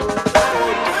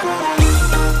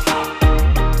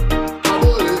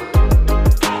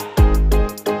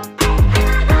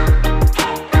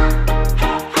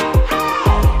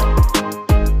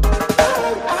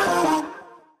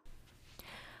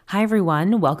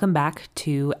everyone. Welcome back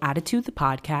to Attitude the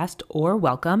Podcast, or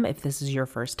welcome if this is your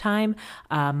first time.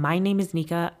 My name is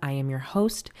Nika. I am your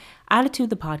host. Attitude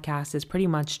the Podcast is pretty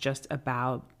much just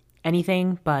about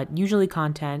anything, but usually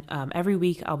content. Every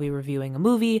week I'll be reviewing a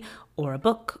movie or a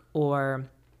book or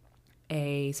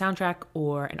a soundtrack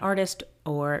or an artist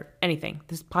or anything.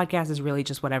 This podcast is really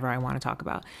just whatever I want to talk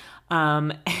about.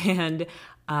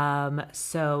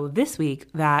 So this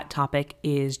week, that topic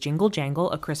is Jingle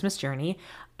Jangle, A Christmas Journey.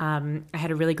 I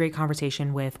had a really great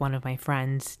conversation with one of my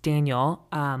friends, Daniel,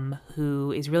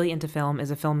 who is really into film, is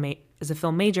a film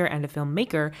major and a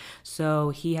filmmaker.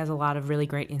 So he has a lot of really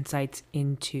great insights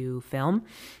into film,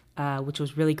 which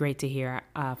was really great to hear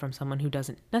from someone who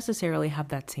doesn't necessarily have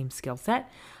that same skill set.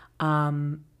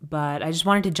 But I just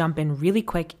wanted to jump in really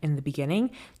quick in the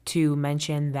beginning to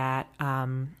mention that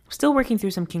still working through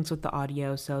some kinks with the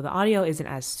audio. So the audio isn't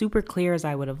as super clear as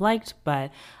I would have liked, but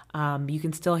you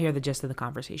can still hear the gist of the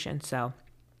conversation. So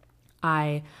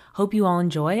I hope you all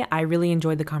enjoy. I really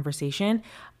enjoyed the conversation.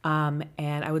 And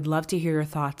I would love to hear your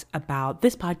thoughts about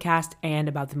this podcast and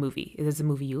about the movie. Is this a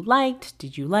movie you liked?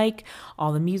 Did you like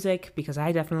all the music? Because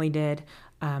I definitely did.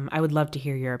 I would love to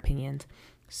hear your opinions.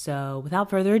 So without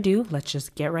further ado, let's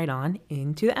just get right on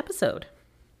into the episode.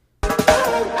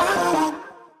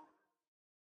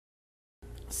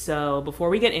 So before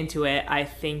we get into it, I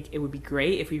think it would be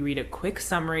great if we read a quick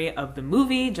summary of the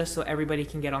movie, just so everybody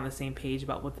can get on the same page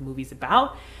about what the movie's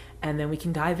about, and then we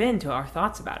can dive into our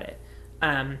thoughts about it.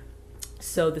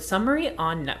 So the summary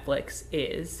on Netflix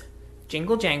is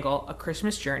Jingle Jangle, A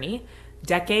Christmas Journey.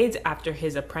 Decades after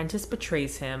his apprentice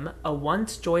betrays him, a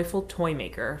once joyful toy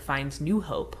maker finds new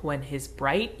hope when his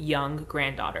bright, young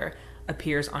granddaughter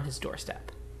appears on his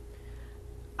doorstep.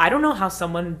 I don't know how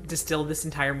someone distilled this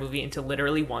entire movie into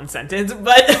literally one sentence,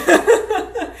 but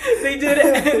they did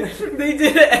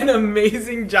an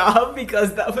amazing job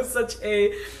because that was such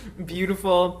a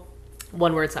beautiful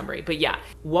one-word summary. But yeah,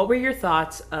 what were your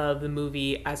thoughts of the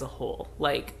movie as a whole?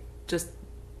 Like, just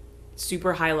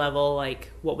super high level,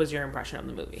 like, what was your impression of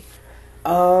the movie?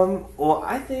 Well,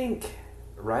 I think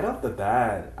right off the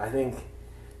bat, I think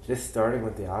just starting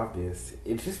with the obvious,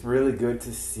 it's just really good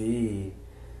to see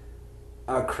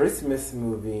a Christmas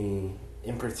movie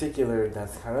in particular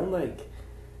that's kind of like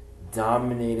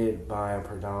dominated by a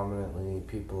predominantly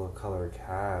people of color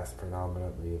cast,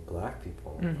 predominantly black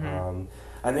people. Mm-hmm.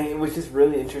 I think it was just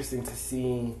really interesting to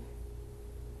see,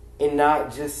 and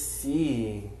not just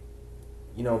see,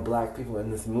 you know, black people in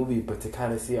this movie, but to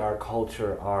kind of see our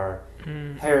culture, our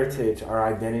heritage, our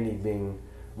identity being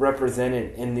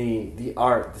represented in the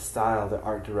art, the style, the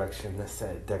art direction, the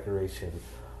set decoration,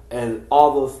 and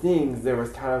all those things. There was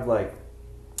kind of like,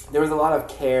 there was a lot of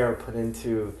care put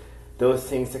into those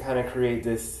things to kind of create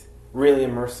this really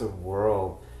immersive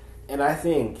world. And I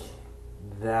think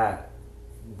that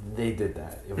they did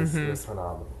that. It was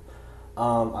phenomenal.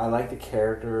 I like the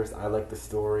characters. I like the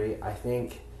story. I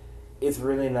think it's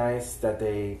really nice that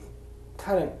they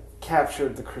kind of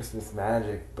captured the Christmas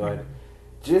magic, but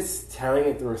just telling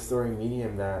it through a story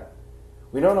medium that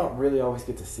we don't really always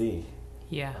get to see.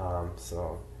 Yeah.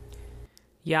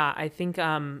 Yeah, I think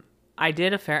I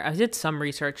did some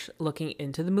research looking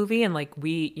into the movie, and like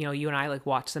you and I like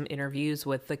watched some interviews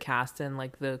with the cast and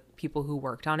like the people who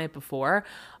worked on it before.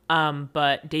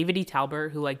 But David E.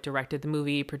 Talbert, who like directed the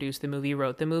movie, produced the movie,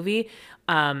 wrote the movie,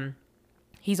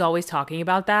 he's always talking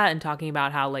about that and talking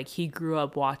about how like he grew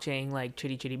up watching like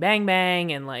Chitty Chitty Bang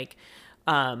Bang and like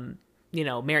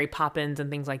Mary Poppins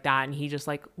and things like that, and he just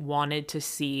like wanted to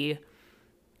see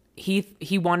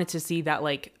he wanted to see that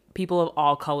like people of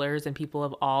all colors and people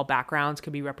of all backgrounds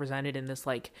could be represented in this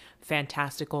like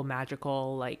fantastical,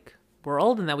 magical like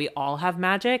world, and that we all have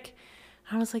magic.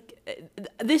 I was like,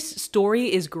 this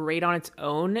story is great on its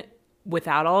own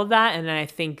without all of that, and then I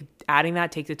think adding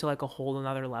that takes it to like a whole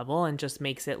another level and just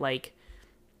makes it like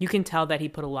you can tell that he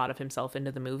put a lot of himself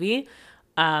into the movie.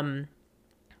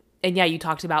 And yeah, you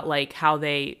talked about like how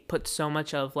they put so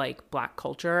much of like black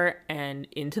culture and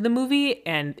into the movie,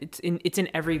 and it's in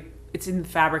the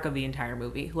fabric of the entire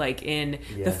movie, like in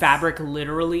the fabric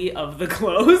literally of the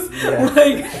clothes.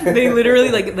 Like they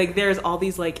literally like there's all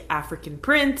these like African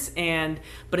prints,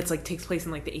 but it's like takes place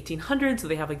in like the 1800s, so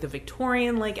they have like the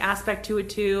Victorian like aspect to it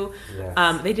too.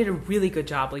 They did a really good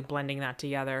job like blending that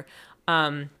together.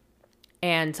 And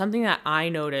something that I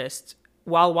noticed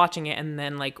while watching it, and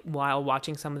then like while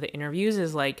watching some of the interviews,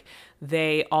 is like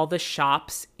all the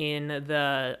shops in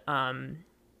the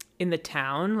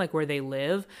town, like where they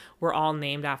live, were all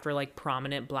named after like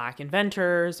prominent black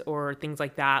inventors or things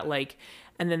like that. Like,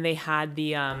 and then they had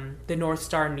the North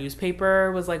Star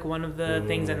newspaper was like one of the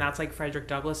things, and that's like Frederick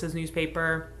Douglass's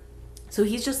newspaper. So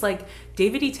he's just like,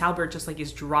 David E. Talbert just like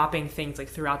is dropping things like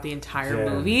throughout the entire Yeah,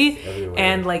 movie. everywhere.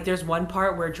 And like there's one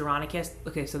part where Geronicus,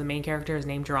 okay, so the main character is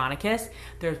named Geronicus.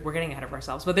 We're getting ahead of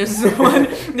ourselves, but there's this one,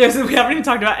 we haven't even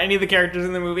talked about any of the characters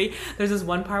in the movie. There's this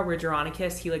one part where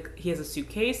Geronicus, he has a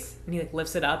suitcase and he like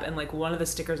lifts it up and like one of the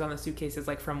stickers on the suitcase is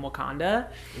like from Wakanda.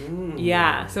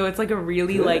 Yeah, so it's like a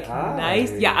really Good like eye.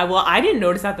 nice, yeah, well, I didn't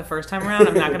notice that the first time around,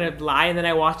 I'm not gonna lie, and then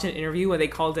I watched an interview where they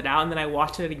called it out and then I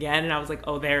watched it again and I was like,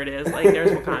 oh, there it is, like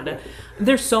there's Wakanda.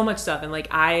 There's so much stuff, and like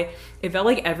it felt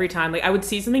like every time like I would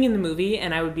see something in the movie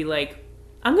and I would be like,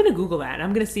 I'm gonna Google that and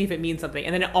I'm gonna see if it means something,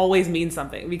 and then it always means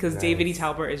something because Nice. David E.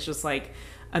 Talbert is just like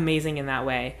amazing in that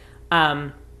way.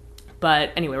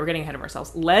 But anyway, we're getting ahead of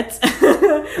ourselves. Let's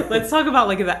talk about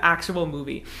like the actual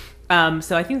movie.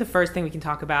 So I think the first thing we can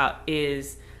talk about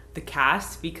is the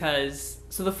cast, because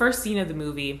so the first scene of the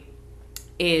movie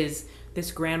is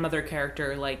this grandmother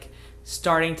character like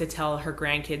starting to tell her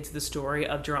grandkids the story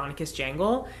of Geronicus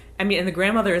Jangle. I mean, and the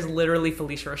grandmother is literally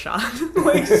Felicia Rashad.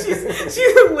 Like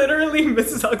she's literally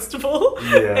Mrs. Huxtable.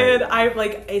 Yeah. And I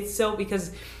like, it's so,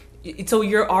 because so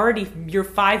you're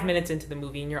 5 minutes into the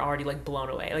movie and you're already like blown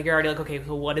away. Like you're already like, okay,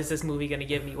 so what is this movie going to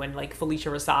give me when like Felicia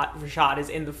Rashad is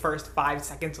in the first 5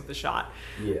 seconds of the shot?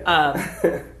 Yeah.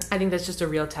 I think that's just a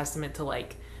real testament to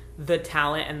like the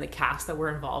talent and the cast that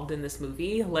were involved in this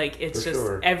movie. Like it's For just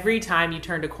sure. every time you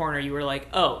turned a corner you were like,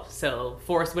 oh, so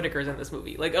Forrest Whitaker's in this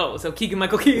movie, like, oh, so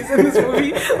Keegan-Michael Key is in this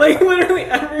movie. Like literally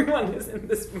everyone is in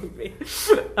this movie.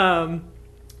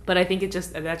 But I think that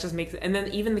just makes it, and then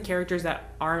even the characters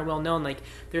that aren't well known, like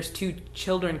there's 2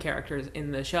 children characters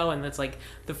in the show, and that's like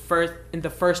the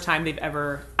first time they've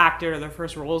ever acted or their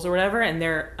first roles or whatever, and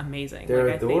they're amazing. They're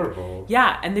like, adorable.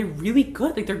 Yeah, and they're really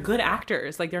good. Like they're good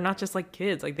actors. Like they're not just like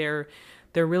kids. Like they're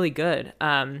really good.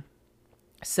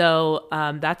 So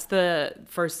that's the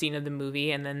first scene of the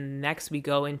movie, and then next we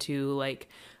go into like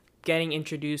getting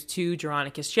introduced to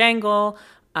Geronicus Jangle.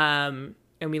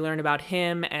 And we learn about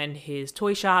him and his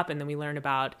toy shop, and then we learn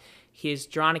about his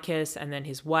Geronicus and then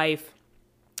his wife,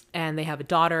 and they have a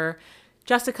daughter,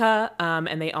 Jessica,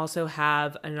 and they also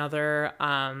have another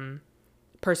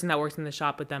person that works in the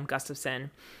shop with them,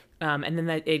 Gustafson. And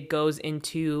then it goes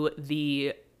into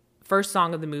the first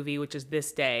song of the movie, which is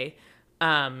This Day,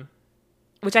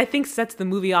 which I think sets the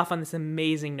movie off on this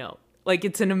amazing note. Like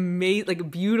it's an amazing, like a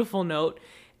beautiful note,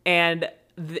 and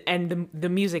the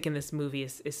music in this movie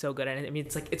is so good. And I mean,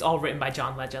 it's all written by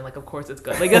John Legend. Like, of course it's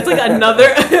good. Like that's like another,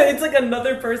 it's like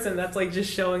another person that's like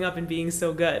just showing up and being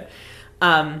so good.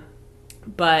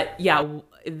 But yeah,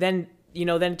 then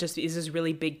it just is this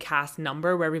really big cast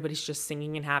number where everybody's just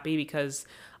singing and happy because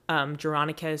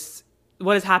Geronicus,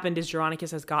 what has happened is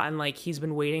Geronicus has gotten like, he's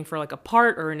been waiting for like a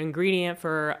part or an ingredient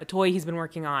for a toy he's been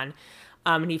working on.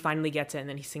 And he finally gets it, and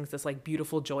then he sings this like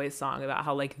beautiful, joyous song about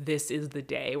how like this is the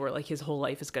day where like his whole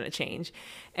life is going to change.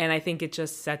 And I think it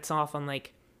just sets off on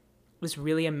like this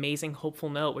really amazing, hopeful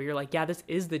note where you're like, yeah, this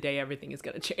is the day everything is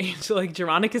going to change. Like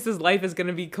Geronicus's life is going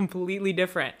to be completely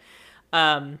different.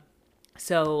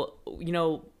 So,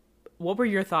 what were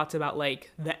your thoughts about like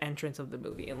the entrance of the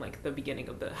movie and like the beginning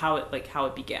of how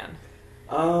it began?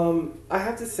 I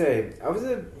have to say, I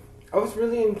was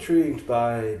really intrigued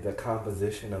by the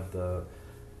composition of the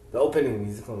opening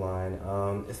musical line.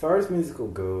 As far as musical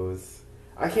goes,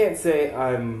 I can't say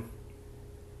I'm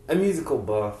a musical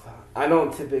buff. I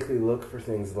don't typically look for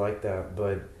things like that,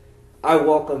 but I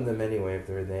welcome them anyway if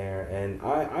they're there, and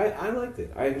I liked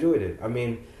it. I enjoyed it. I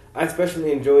mean, I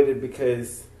especially enjoyed it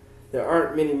because there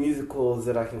aren't many musicals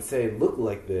that I can say look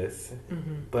like this,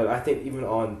 but I think even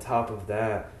on top of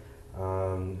that,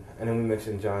 and then we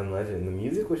mentioned John Legend. The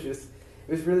music was it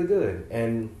was really good,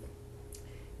 and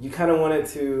you kind of wanted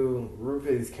to root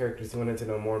for these characters. You wanted to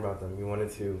know more about them. You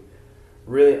wanted to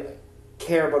really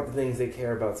care about the things they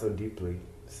care about so deeply.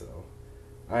 So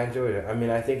I enjoyed it. I mean,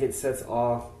 I think it sets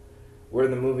off where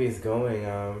the movie is going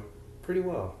pretty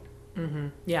well.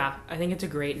 Yeah, I think it's a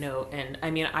great note. And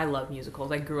I mean, I love musicals.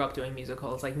 I grew up doing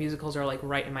musicals. Like musicals are like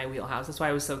right in my wheelhouse. That's why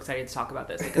I was so excited to talk about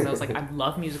this, because I was like, I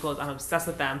love musicals. I'm obsessed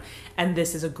with them. And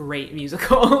this is a great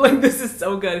musical. Like this is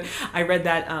so good. I read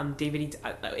that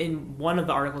in one of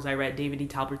the articles I read, David E.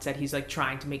 Talbert said he's like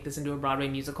trying to make this into a Broadway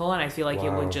musical. And I feel like it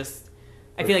would just,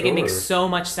 I feel like it makes so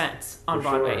much sense on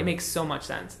Broadway. It makes so much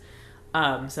sense.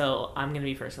 So I'm gonna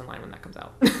be first in line when that comes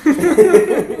out.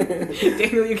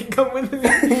 Daniel, you can come with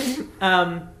me.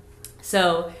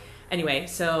 So anyway,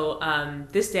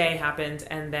 this day happens,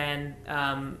 and then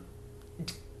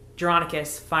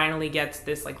Geronicus finally gets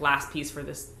this like last piece for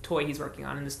this toy he's working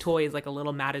on, and this toy is like a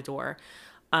little matador,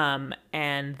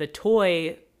 and the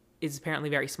toy is apparently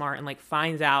very smart and like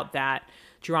finds out that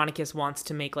Geronicus wants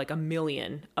to make like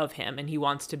 1,000,000 of him, and he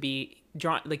wants to be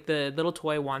like the little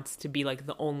toy wants to be like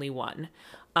the only one.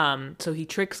 So he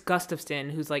tricks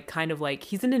Gustafsson, who's like kind of like,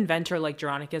 he's an inventor like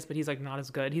Geronicus, but he's like not as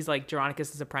good. He's like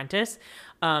Geronicus's apprentice.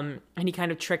 And he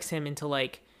kind of tricks him into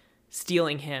like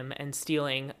stealing him and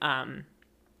stealing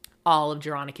all of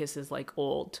Geronicus's like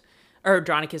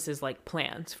Geronicus's like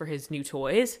plans for his new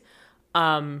toys.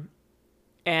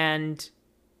 And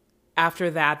after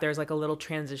that, there's like a little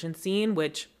transition scene,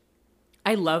 which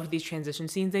I loved these transition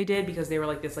scenes they did because they were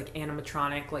like this like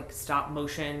animatronic, like stop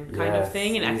motion kind of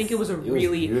thing. And I think it was a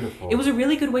really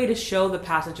good way to show the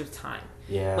passage of time.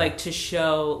 Yeah. Like to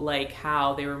show like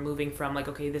how they were moving from like,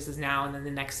 okay, this is now, and then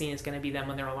the next scene is going to be them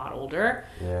when they're a lot older.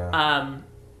 Yeah.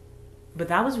 But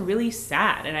that was really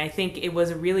sad. And I think it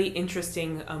was a really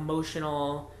interesting,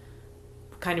 emotional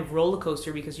kind of roller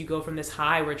coaster because you go from this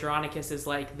high where Geronicus is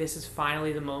like, this is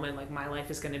finally the moment, like my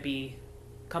life is going to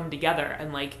come together.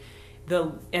 And like,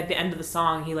 at the end of the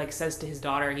song, he like says to his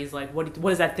daughter, he's like,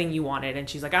 what is that thing you wanted? And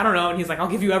she's like, I don't know. And he's like, I'll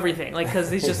give you everything. Like,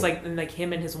 cause it's just like, and like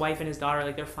him and his wife and his daughter,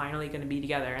 like they're finally going to be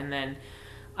together. And then,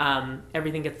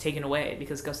 everything gets taken away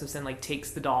because Gustafsson like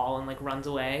takes the doll and like runs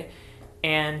away.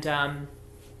 And,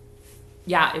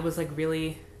 yeah, it was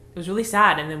really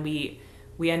sad. And then we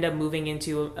end up moving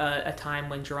into a time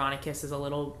when Geronicus is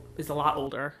a lot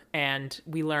older, and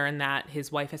we learn that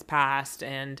his wife has passed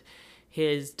and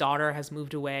his daughter has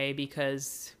moved away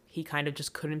because he kind of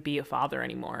just couldn't be a father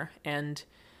anymore. And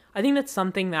I think that's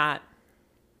something that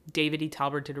David E.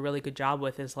 Talbert did a really good job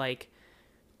with, is like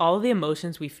all of the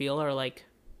emotions we feel are like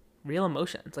real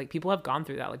emotions. Like people have gone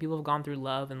through that. Like people have gone through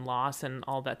love and loss and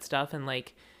all that stuff. And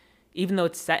like, even though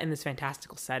it's set in this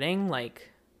fantastical setting, like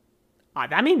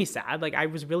that made me sad. Like I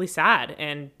was really sad.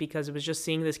 And because it was just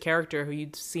seeing this character who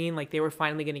you'd seen, like they were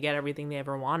finally going to get everything they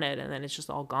ever wanted. And then it's just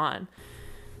all gone.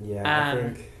 Yeah, I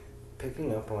think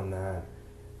picking up on that,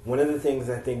 one of the things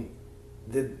I think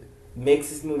that makes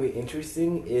this movie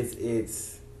interesting is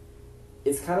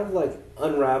it's kind of like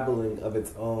unraveling of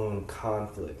its own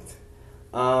conflict.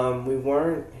 We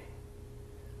were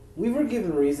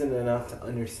given reason enough to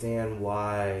understand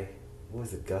why, what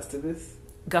was it, Gustafsson?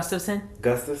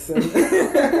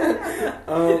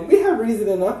 We have reason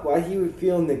enough why he would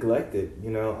feel neglected, you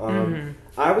know?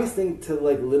 I always think to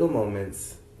like little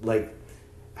moments, like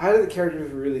how do the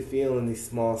characters really feel in these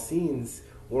small scenes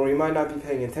where we might not be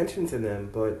paying attention to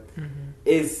them, but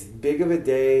as big of a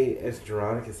day as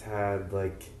Geronicus had,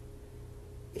 like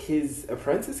his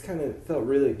apprentice kind of felt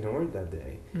really ignored that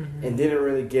day and didn't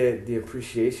really get the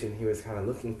appreciation he was kind of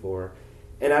looking for.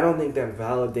 And I don't think that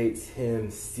validates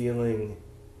him stealing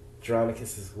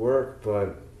Geronicus's work,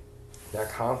 but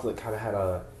that conflict kind of had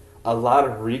a lot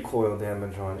of recoil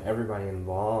damage on everybody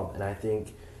involved. And I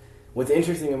think what's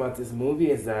interesting about this movie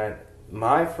is that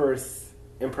my first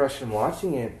impression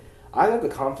watching it, I thought the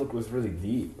conflict was really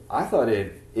deep. I thought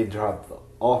it dropped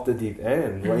off the deep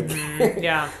end. Like,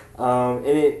 yeah.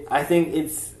 And I think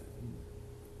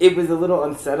it was a little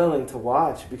unsettling to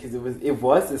watch because it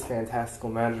was this fantastical,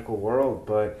 magical world,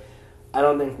 but I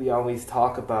don't think we always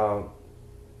talk about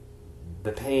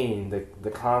the pain,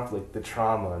 the conflict, the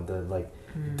trauma, the like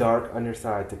dark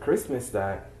underside to Christmas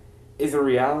that is a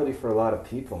reality for a lot of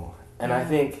people. And I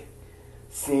think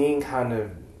seeing kind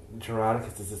of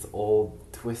Geronicus as this old,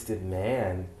 twisted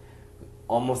man,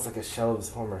 almost like a shell of his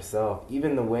former self,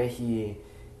 even the way he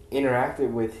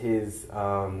interacted with his,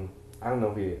 I don't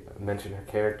know if we mentioned her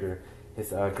character, his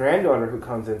granddaughter who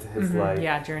comes into his life.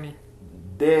 Yeah, Journey.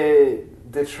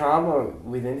 The trauma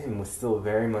within him was still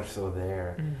very much so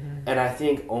there. And I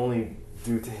think only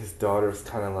due to his daughter's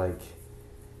kind of like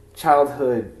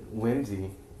childhood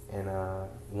whimsy and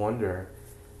wonder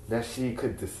that she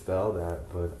could dispel that.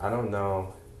 But I don't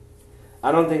know.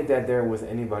 I don't think that there was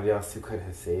anybody else who could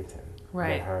have saved him.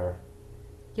 Right. Than her.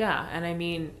 Yeah, and I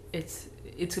mean it's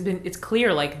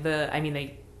clear like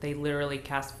they literally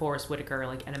cast Forrest Whitaker,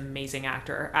 like an amazing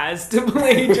actor, as to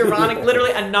play Geronicus,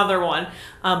 literally another one,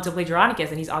 to play Geronicus,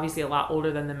 and he's obviously a lot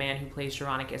older than the man who plays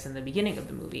Geronicus in the beginning of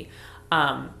the movie.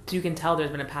 So you can tell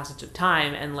there's been a passage of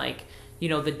time, and like, you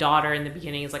know, the daughter in the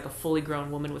beginning is like a fully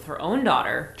grown woman with her own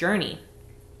daughter, Journey.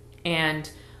 And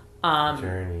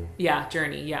Journey. Yeah,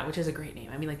 Journey. Yeah, which is a great name.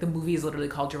 I mean, like the movie is literally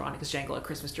called Geronicus Jangle: A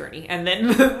Christmas Journey, and then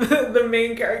the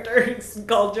main character is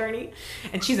called Journey,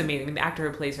 and she's amazing. I mean, the actor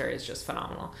who plays her is just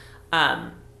phenomenal.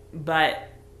 But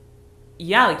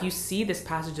yeah, like you see this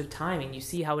passage of time, and you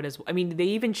see how it is. I mean, they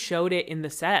even showed it in the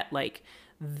set, like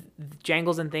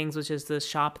Jangles and Things, which is the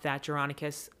shop that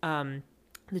Geronicus,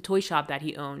 the toy shop that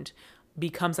he owned,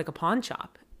 becomes like a pawn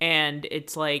shop, and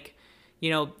it's like,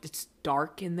 it's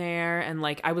dark in there. And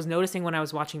like I was noticing when I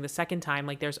was watching the second time,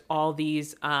 like there's all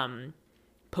these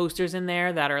posters in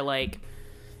there that are like,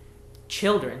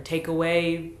 children take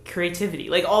away creativity,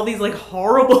 like all these like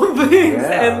horrible things.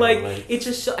 And like it's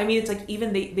just it's like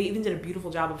even they even did a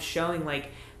beautiful job of showing like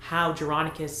how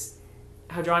Dronacus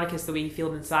the way he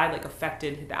feels inside like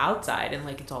affected the outside, and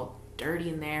like it's all dirty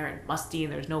in there and musty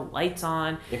and there's no lights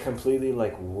on. It completely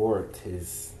like warped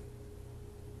his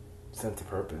sense of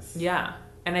purpose. Yeah.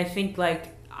 And I think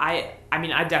like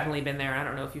I've definitely been there. I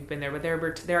don't know if you've been there, but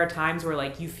there are times where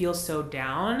like you feel so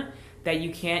down that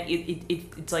you can't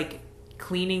it's like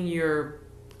cleaning your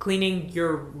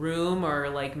room or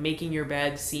like making your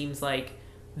bed seems like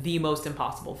the most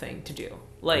impossible thing to do.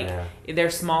 Like they're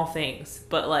small things,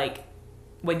 but like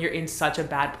when you're in such a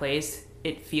bad place,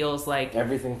 it feels like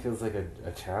everything feels like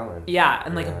a challenge. Yeah,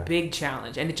 and like a big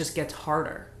challenge, and it just gets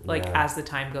harder like as the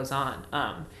time goes on.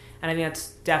 And I think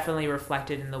that's definitely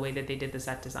reflected in the way that they did the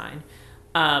set design.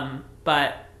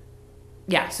 But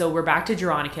yeah, so we're back to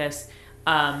Dronacus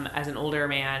as an older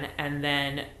man, and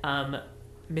then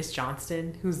Miss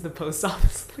Johnston, who's the post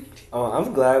office lady. Oh,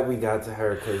 I'm glad we got to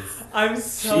her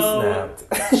because she snapped.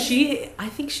 I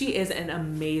think she is an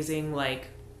amazing like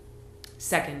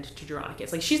second to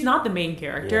Dronacus. Like she's not the main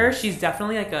character. Yeah. She's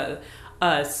definitely like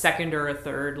a second or a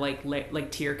third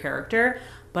like tier character.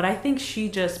 But I think she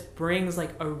just brings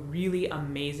like a really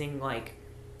amazing like.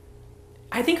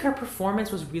 I think her performance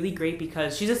was really great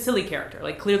because she's a silly character.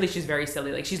 Like, clearly she's very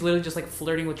silly. Like, she's literally just, like,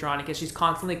 flirting with Dronacus. She's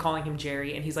constantly calling him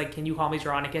Jerry. And he's like, can you call me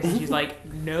Dronacus? And she's like,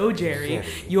 no, Jerry.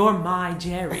 You're my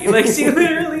Jerry. Like, she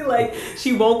literally, like,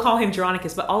 she won't call him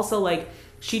Dronacus. But also, like,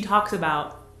 she talks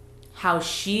about how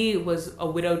she was a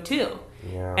widow, too.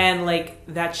 Yeah. And, like,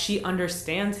 that she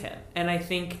understands him. And I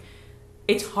think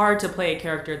it's hard to play a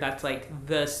character that's, like,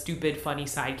 the stupid, funny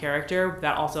side character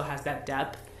that also has that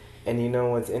depth. And you know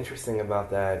what's interesting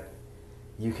about that?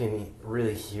 You can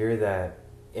really hear that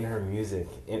in her music,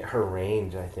 in her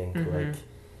range, I think. Mm-hmm. Like,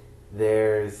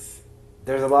 there's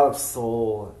a lot of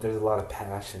soul, there's a lot of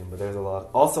passion, but there's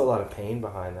also a lot of pain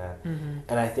behind that. Mm-hmm.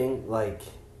 And I think, like,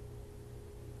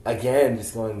 again,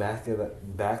 just going back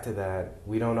to that,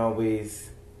 we don't always...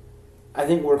 I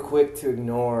think we're quick to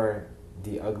ignore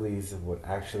the uglies of what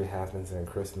actually happens in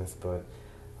Christmas, but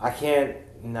I can't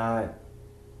not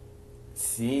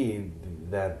see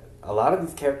that a lot of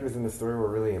these characters in the story were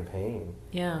really in pain.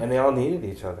 Yeah. And they all needed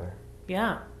each other.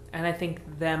 Yeah. And I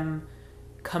think them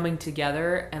coming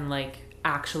together and like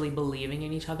actually believing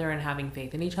in each other and having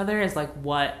faith in each other is like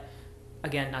what,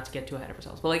 again, not to get too ahead of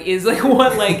ourselves, but like is like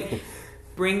what like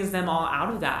brings them all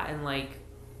out of that and like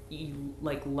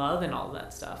love and all of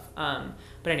that stuff.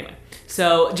 But anyway,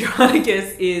 so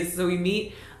so we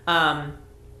meet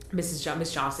Miss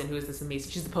Johnston, who is this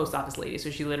amazing, she's the post office lady, so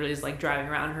she literally is like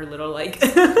driving around her little like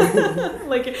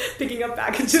like picking up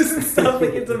packages and stuff,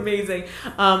 like it's amazing.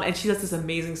 And she does this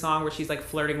amazing song where she's like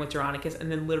flirting with Dronacus,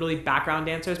 and then literally background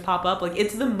dancers pop up. Like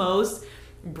it's the most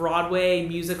Broadway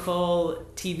musical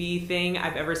TV thing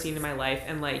I've ever seen in my life.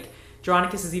 And like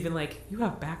Dronacus is even like, you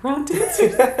have background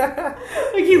dancers?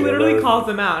 Like he literally calls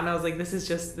them out, and I was like, this is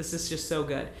just so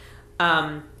good.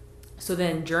 So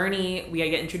then Journey, we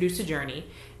get introduced to Journey.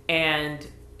 And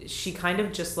she kind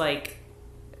of just like,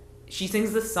 she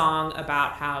sings this song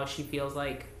about how she feels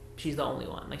like she's the only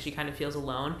one. Like she kind of feels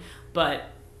alone.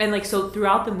 And like, so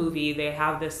throughout the movie, they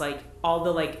have this like, all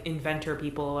the like inventor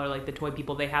people or like the toy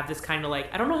people, they have this kind of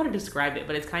like, I don't know how to describe it,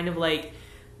 but it's kind of like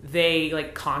they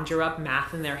like conjure up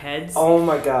math in their heads. Oh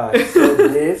my gosh. So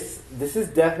this is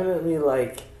definitely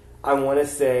like, I want to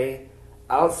say,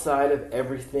 outside of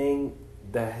everything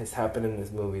that has happened in this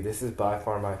movie, this is by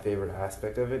far my favorite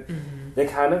aspect of it. Mm-hmm. They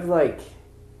kind of like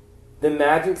the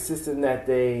magic system that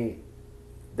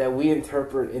we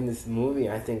interpret in this movie,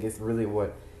 I think is really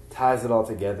what ties it all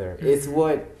together. Mm-hmm. It's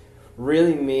what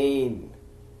really made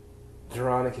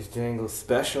Dronacus Jangle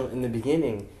special in the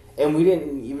beginning, and we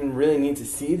didn't even really need to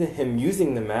see him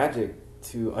using the magic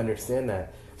to understand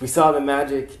that. We saw the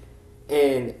magic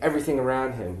in everything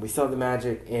around him. We saw the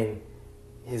magic in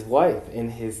his wife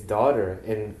and his daughter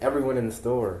and everyone in the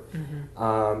store.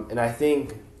 Mm-hmm. And I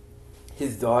think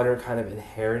his daughter kind of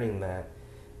inheriting that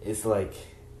is like,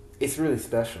 it's really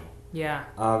special. Yeah.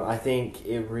 I think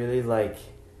it really like,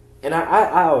 and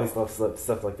I always love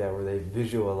stuff like that where they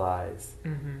visualize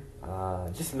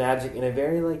just magic in a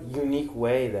very like unique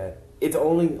way that it's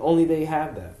only they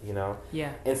have that, you know?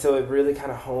 Yeah. And so it really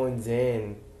kind of hones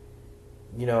in,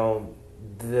 you know,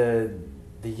 the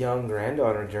young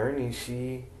granddaughter Journey,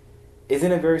 she is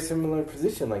in a very similar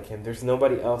position like him. There's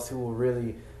nobody else who will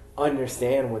really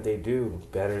understand what they do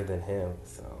better than him.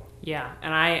 So Yeah,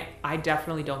 and I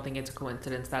definitely don't think it's a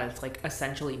coincidence that it's like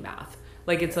essentially math.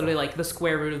 Like it's literally like the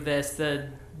square root of this, the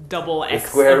double The x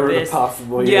square of root this. of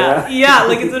possible, Yeah, yeah. yeah.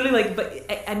 Like it's literally like,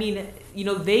 but I mean, you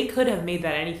know, they could have made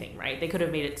that anything, right? They could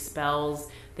have made it spells.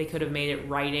 They could have made it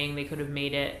writing. They could have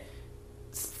made it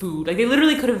food. Like they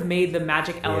literally could have made the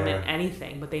magic element Yeah.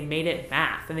 anything, but they made it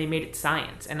math and they made it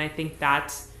science. And I think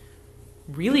that's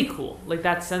really cool. Like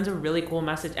that sends a really cool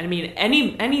message. And I mean,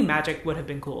 any magic would have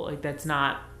been cool. Like that's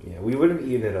not. Yeah, we would have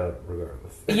eaten it up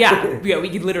regardless. Yeah,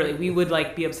 we would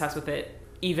like be obsessed with it,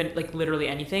 even like literally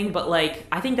anything. But like,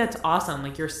 I think that's awesome.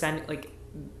 Like you're sending like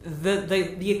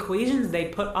the equations they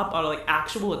put up are like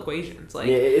actual equations. Like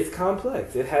Yeah, it's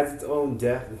complex. It has its own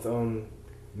depth, its own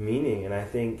meaning, and I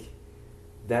think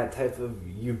that type of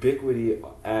ubiquity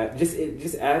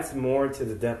just adds more to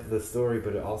the depth of the story,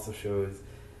 but it also shows,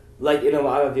 like in a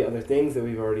lot of the other things that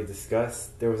we've already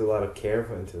discussed, there was a lot of care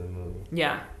put into the movie.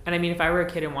 yeah, and I mean, if I were a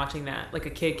kid and watching that, like a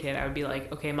kid, I would be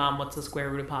like, okay, mom, what's the square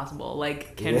root of possible?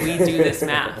 Like, can we do this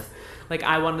math? Like,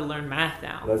 I want to learn math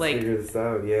now. Let's like, figure this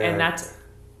out. Yeah, and that's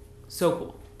so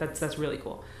cool. That's really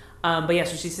cool. But yeah,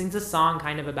 so she sings a song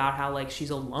kind of about how like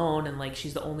she's alone and like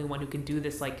she's the only one who can do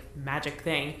this like magic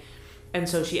thing. And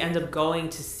so she ends up going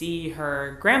to see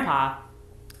her grandpa,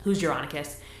 who's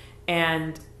Euronymous.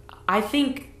 And I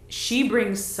think she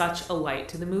brings such a light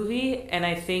to the movie. And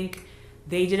I think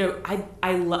they did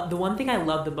I love, the one thing I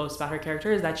love the most about her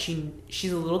character is that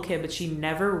she's a little kid, but she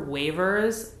never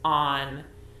wavers on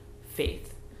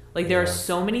faith. Like there are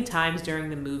so many times during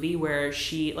the movie where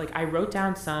she, like I wrote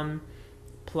down some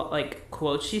like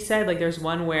quotes she said. Like there's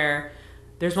one where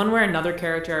another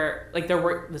character, like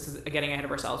this is getting ahead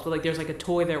of ourselves, but like there's like a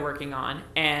toy they're working on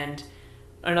and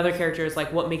another character is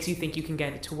like, what makes you think you can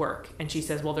get it to work? And she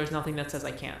says, well, there's nothing that says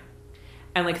I can't.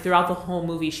 And like throughout the whole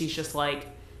movie, she's just like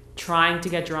trying to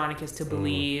get Andronicus to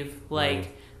believe,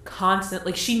 like constant,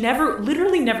 like she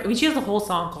literally never, I mean, she has a whole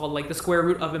song called like the square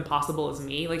root of impossible is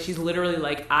me. Like she's literally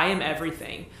like, I am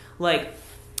everything. Like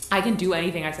I can do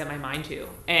anything I set my mind to.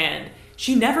 And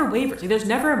she never wavers. Like there's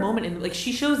never a moment in like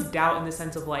she shows doubt in the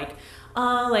sense of like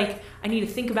I need to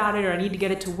think about it or I need to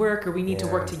get it to work or we need to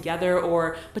work together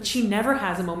but she never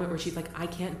has a moment where she's like, I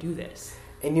can't do this.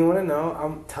 And you want to know,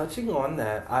 I'm touching on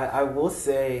that. I will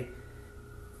say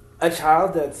a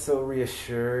child that's so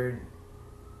reassured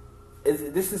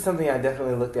this is something I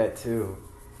definitely looked at too.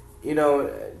 You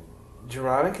know,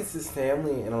 Geronicus's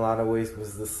family in a lot of ways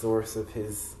was the source of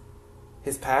his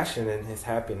passion and his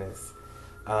happiness.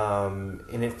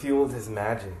 And it fueled his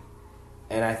magic.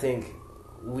 And I think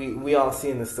we all see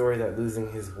in the story that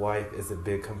losing his wife is a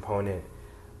big component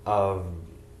of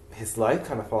his life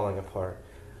kind of falling apart.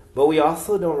 But we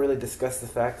also don't really discuss the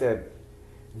fact that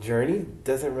Journey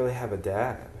doesn't really have a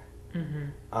dad.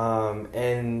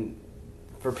 And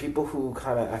for people who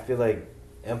kind of, I feel like,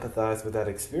 empathize with that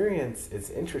experience, it's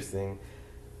interesting.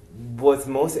 What's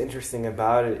most interesting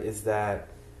about it is that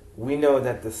we know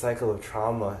that the cycle of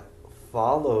trauma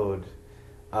followed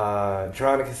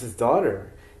Andronicus'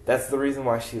 daughter. That's the reason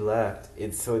why she left.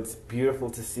 It's beautiful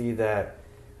to see that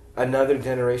another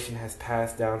generation has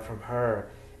passed down from her,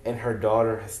 and her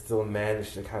daughter has still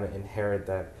managed to kind of inherit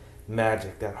that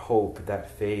magic, that hope, that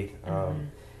faith.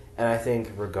 And I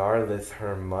think regardless,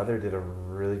 her mother did a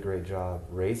really great job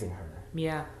raising her.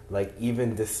 Yeah. Like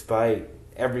even despite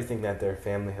everything that their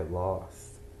family had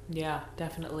lost. Yeah,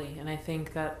 definitely. And I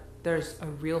think that there's a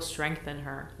real strength in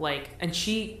her, like, and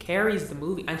she carries the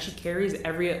movie and she carries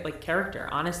every like character,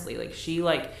 honestly. Like she,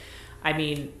 like, I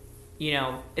mean, you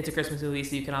know, it's a Christmas movie,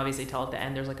 so you can obviously tell at the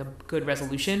end there's like a good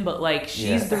resolution, but like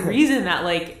she's the reason that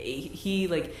like he,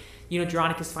 like, you know,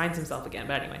 Andronicus finds himself again.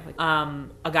 But anyway, like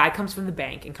a guy comes from the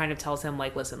bank and kind of tells him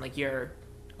like, listen, like you're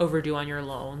overdue on your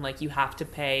loan, like you have to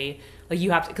pay, like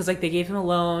you have to, because like they gave him a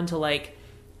loan to like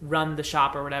run the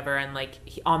shop or whatever, and like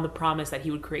on the promise that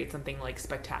he would create something like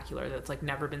spectacular that's like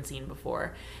never been seen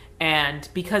before. And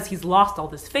because he's lost all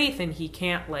this faith and he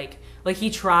can't like he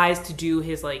tries to do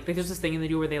his like there's this thing they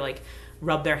do where they like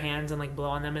rub their hands and like blow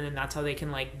on them, and then that's how they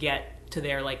can like get to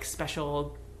their like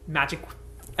special magic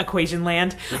equation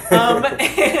land.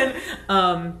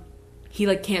 He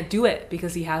like can't do it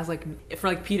because he has like, for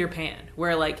like Peter Pan,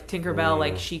 where like Tinkerbell,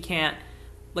 like she can't,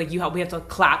 like we have to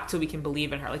clap so we can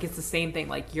believe in her. Like it's the same thing.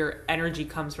 Like your energy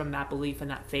comes from that belief and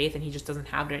that faith, and he just doesn't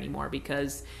have it anymore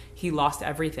because he lost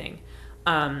everything.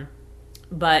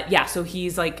 But yeah, so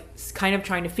he's like kind of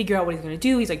trying to figure out what he's going to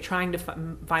do. He's like trying to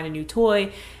find a new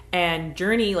toy, and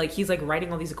Journey, like he's like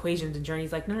writing all these equations, and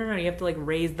Journey's like, no, you have to like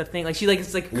raise the thing. Like she like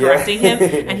is like correcting him,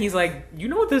 and he's like, you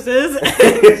know what this is?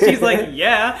 And she's like,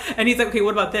 yeah. And he's like, okay,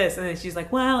 what about this? And then she's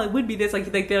like, well, it would be this. Like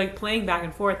they're like playing back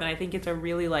and forth, and I think it's a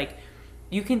really like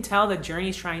you can tell that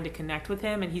Journey's trying to connect with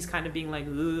him, and he's kind of being like,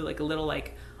 ooh, like a little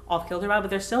like off kilter about it, but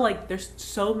there's still like there's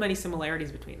so many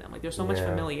similarities between them. Like there's so much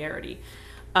familiarity.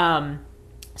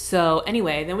 So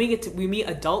anyway, then we meet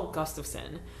adult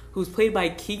Gustafson, who's played by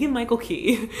Keegan-Michael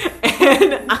Key,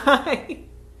 and I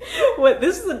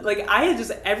had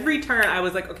just every turn I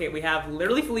was like, okay, we have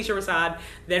literally Felicia Rashad,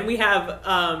 then we have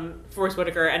Forrest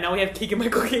Whitaker, and now we have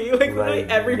Keegan-Michael Key. Like literally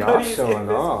everybody's in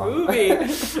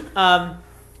this movie.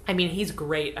 I mean, he's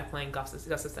great at playing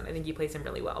Gustafson. I think he plays him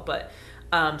really well. But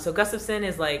so Gustafson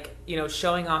is like, you know,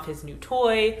 showing off his new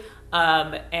toy,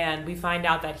 and we find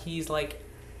out that he's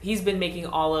been making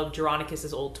all of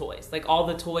Geronicus's old toys, like all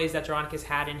the toys that Geronicus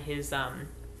had in his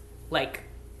like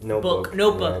notebook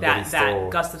that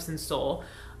Gustafson stole,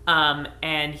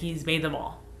 and he's made them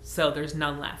all. So there's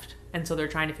none left, and so they're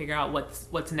trying to figure out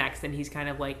what's next, and he's kind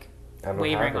of like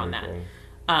wavering on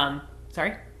that.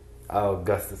 Sorry. Oh,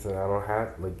 Gustafson, I don't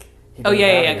have like.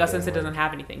 Gustafson doesn't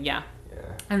have anything. Yeah.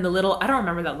 And the little, I don't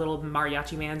remember that little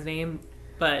mariachi man's name,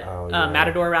 but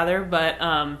Matador rather, but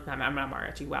I'm not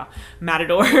mariachi. Wow,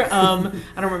 Matador. I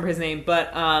don't remember his name,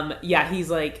 but he's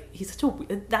such a.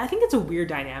 I think it's a weird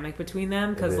dynamic between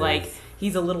them because like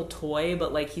he's a little toy,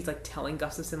 but like he's like telling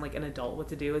Gustafson like an adult what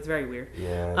to do. It's very weird.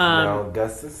 Yeah. No,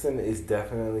 Gustafson is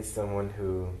definitely someone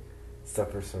who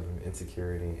suffers from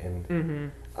insecurity,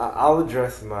 and I'll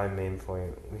address my main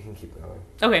point. We can keep going.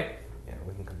 Okay. Yeah,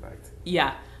 we can come back to it.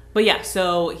 Yeah. But yeah,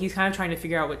 so he's kind of trying to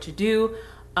figure out what to do,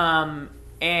 and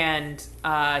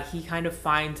he kind of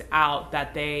finds out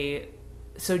that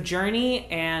Journey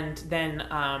and then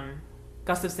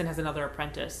Gustafson has another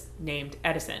apprentice named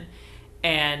Edison,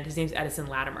 and his name's Edison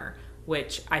Latimer,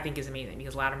 which I think is amazing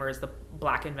because Latimer is the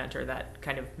black inventor that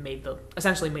kind of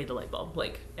essentially made the light bulb,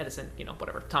 like Edison, you know,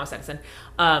 whatever, Thomas Edison,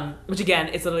 which again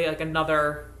is literally like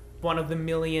another one of the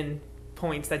million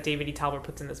points that David E. Talbot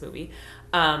puts in this movie.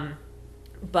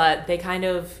 But they kind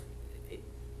of,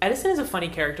 Edison is a funny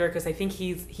character because I think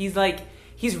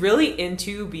he's really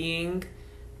into being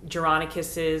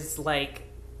Geronicus's like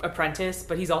apprentice,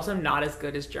 but he's also not as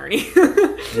good as Journey.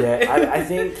 I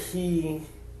think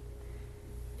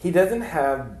he doesn't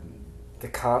have the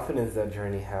confidence that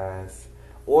Journey has,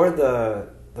 or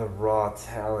the raw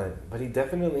talent, but he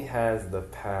definitely has the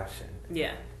passion.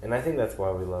 Yeah. And I think that's why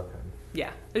we love him.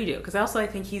 Yeah, we do. Because I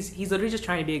think he's literally just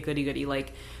trying to be a goody-goody.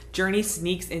 Like, Journey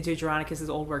sneaks into Geronicus's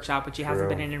old workshop, which he hasn't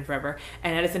been in forever.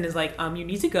 And Edison is like, you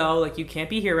need to go. Like, you can't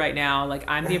be here right now. Like,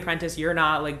 I'm the apprentice. You're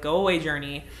not. Like, go away,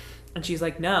 Journey. And she's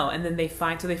like, no. And then they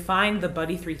find the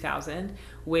Buddy 3000,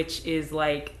 which is,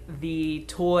 like, the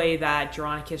toy that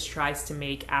Geronicus tries to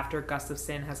make after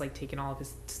Gustafson has, like, taken all of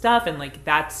his stuff. And, like,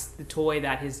 that's the toy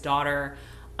that his daughter,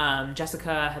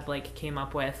 Jessica, had, like, came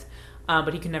up with.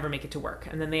 But he could never make it to work.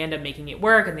 And then they end up making it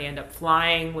work, and they end up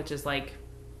flying, which is, like,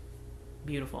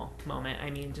 beautiful moment.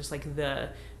 I mean, just, like,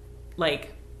 it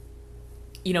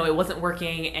wasn't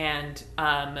working, and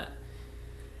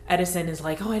Edison is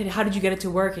like, how did you get it to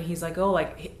work? And he's like, and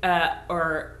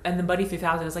the Buddy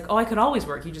 3000 is like, I could always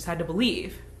work. You just had to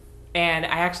believe. And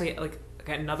I actually, like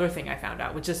another thing I found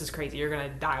out, which this is crazy. You're going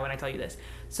to die when I tell you this.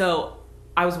 So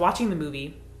I was watching the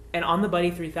movie, and on the Buddy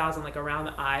 3000, like around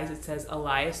the eyes, it says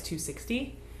Elias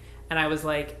 260. And I was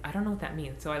like, I don't know what that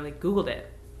means. So I like Googled it.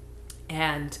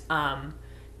 And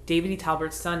David E.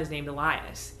 Talbert's son is named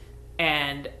Elias.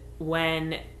 And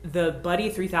when the Buddy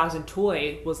 3000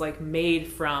 toy was like made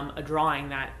from a drawing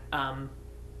that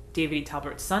David E.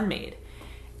 Talbert's son made.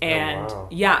 And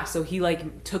so he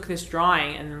like took this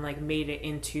drawing and then like made it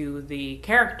into the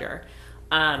character.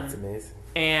 That's amazing.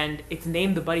 And it's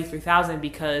named the Buddy 3000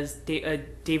 because David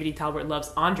E. Talbot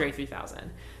loves Andre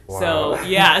 3000. Wow. So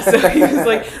he was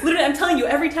like, literally, I'm telling you,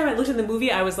 every time I looked at the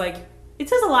movie, I was like, it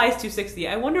says Elias 260.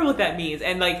 I wonder what that means.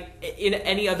 And like in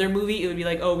any other movie, it would be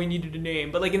like, we needed a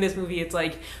name. But like in this movie, it's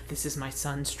like, this is my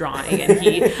son's drawing,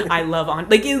 and I love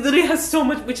like it literally has so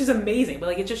much, which is amazing. But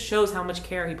like it just shows how much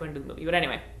care he put into the movie. But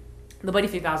anyway, the Buddy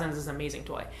 3000 is this amazing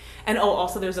toy. And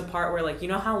also there's a part where like you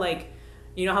know how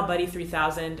Buddy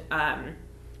 3000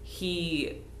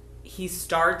 he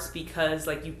starts because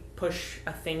like you push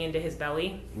a thing into his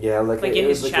belly. Yeah, like in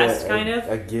his chest, kind of.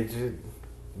 A gadget.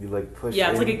 You like push. Yeah,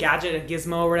 it's like a gadget, a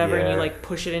gizmo or whatever, and you like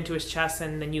push it into his chest,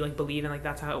 and then you like believe, and like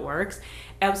that's how it works.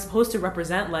 And it was supposed to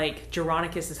represent like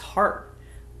Geronicus's heart,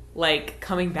 like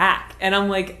coming back. And I'm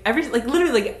like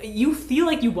literally like you feel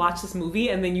like you watch this movie,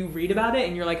 and then you read about it,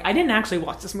 and you're like, I didn't actually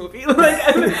watch this movie.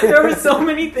 Like there were so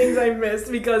many things I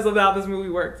missed because of how this movie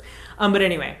works. But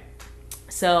anyway.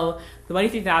 So the Buddy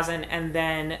 3000, and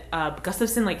then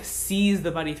Gustafson like sees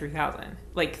the Buddy 3000,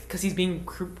 like because he's being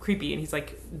creepy and he's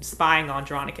like spying on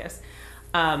Geronicus,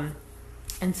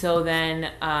 And so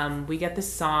then we get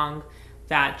this song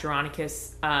that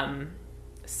Geronicus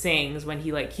sings when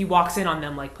he walks in on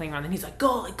them like playing around, and he's like,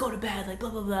 go to bed, like blah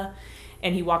blah blah,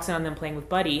 and he walks in on them playing with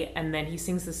Buddy, and then he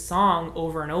sings this song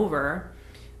over and over,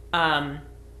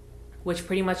 which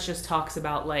pretty much just talks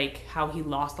about like how he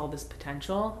lost all this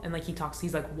potential, and like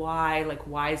he's like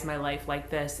why is my life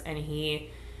like this, and he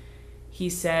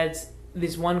says,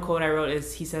 this one quote I wrote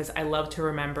is, he says, I love to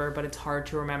remember, but it's hard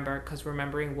to remember because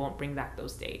remembering won't bring back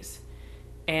those days.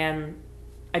 And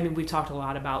I mean, we've talked a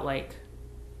lot about like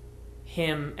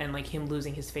him and like him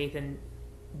losing his faith,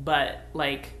 but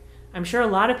like I'm sure a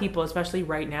lot of people, especially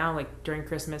right now, like during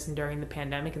Christmas and during the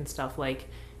pandemic and stuff, like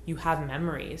you have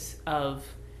memories of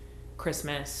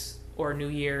Christmas or New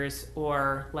Year's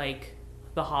or like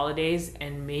the holidays,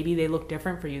 and maybe they look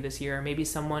different for you this year, or maybe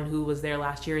someone who was there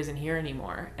last year isn't here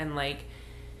anymore, and like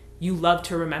you love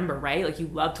to remember, right? Like you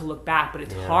love to look back, but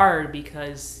it's hard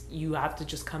because you have to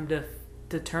just come to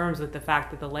terms with the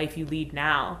fact that the life you lead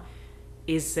now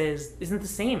isn't the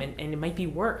same, and it might be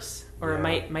worse, or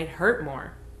it might hurt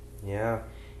more.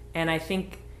 And I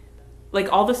think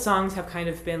like all the songs have kind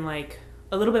of been like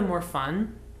a little bit more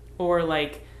fun, or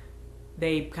like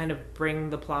they kind of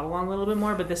bring the plot along a little bit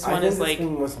more, but this one is like... this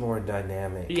one was more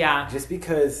dynamic. Yeah. Just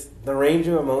because the range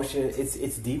of emotion,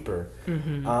 it's deeper.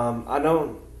 Mm-hmm.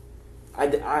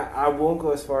 I won't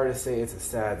go as far to say it's a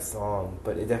sad song,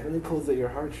 but it definitely pulls at your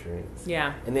heartstrings.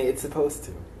 Yeah. And it's supposed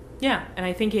to. Yeah, and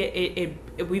I think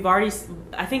we've already...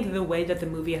 I think the way that the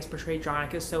movie has portrayed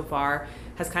Dronicus so far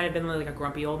has kind of been like a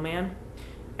grumpy old man.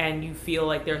 And you feel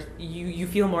like you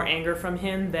feel more anger from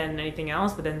him than anything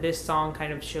else, but then this song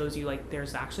kind of shows you like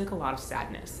there's actually like a lot of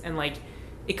sadness, and like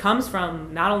it comes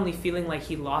from not only feeling like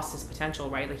he lost his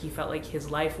potential, right? Like he felt like his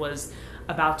life was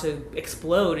about to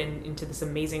explode into this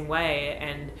amazing way,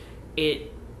 and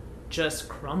it just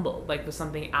crumbled, like with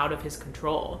something out of his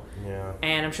control. Yeah.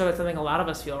 And I'm sure that's something a lot of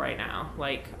us feel right now.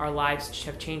 Like our lives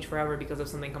have changed forever because of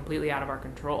something completely out of our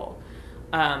control.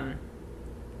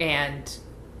 And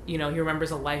you know, he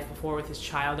remembers a life before with his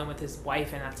child and with his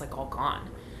wife, and that's like all gone.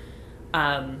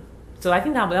 So I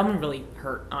think that one really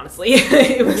hurt, honestly.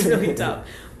 It was really tough.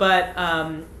 But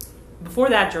before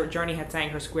that, Journey had sang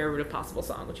her Square Root of Possible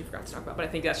song, which you forgot to talk about. But I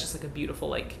think that's just like a beautiful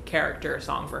like character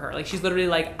song for her. Like she's literally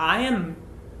like, I am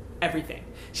everything.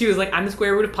 She was like, I'm the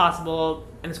square root of possible,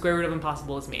 and the square root of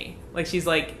impossible is me. Like she's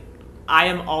like, I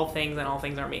am all things, and all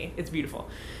things are me. It's beautiful.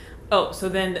 Oh, so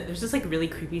then there's this like really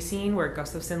creepy scene where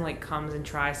Gustafson like comes and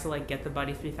tries to like get the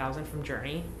Buddy 3000 from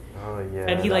Journey. Oh yeah.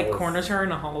 And he like corners her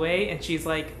in a hallway, and she's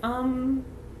like, bye.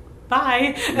 Yeah,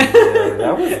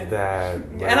 that was bad.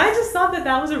 Yeah. And I just thought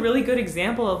that was a really good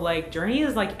example of like Journey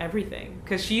is like everything,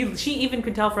 because she even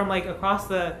could tell from like across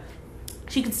the,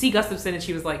 she could see Gustafson, and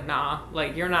she was like, nah,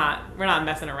 like we're not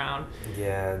messing around.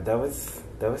 Yeah, that was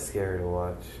scary to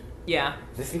watch. Yeah.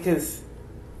 Just because,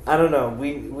 I don't know,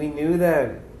 we knew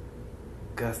that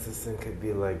Gustafson could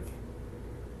be like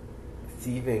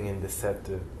thieving and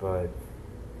deceptive, but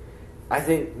I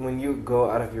think when you go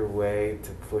out of your way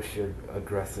to push your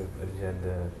aggressive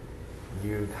agenda,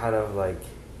 you kind of like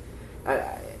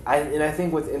I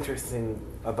think what's interesting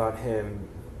about him,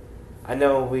 I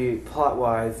know plot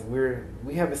wise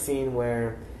we have a scene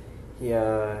where he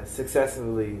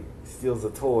successfully steals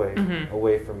a toy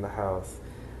away from the house,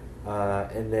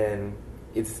 and then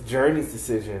it's Journey's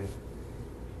decision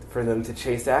for them to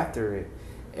chase after it,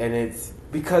 and it's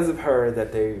because of her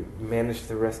that they managed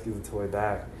to rescue the toy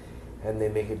back, and they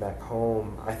make it back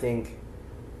home. I think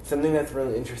something that's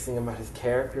really interesting about his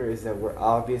character is that we're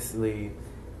obviously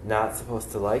not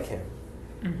supposed to like him,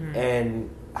 and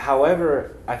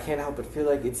however, I can't help but feel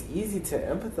like it's easy to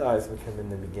empathize with him in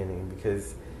the beginning,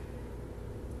 because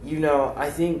you know, I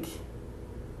think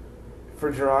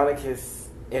for Geronicus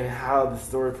and how the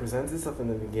story presents itself in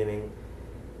the beginning,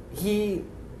 he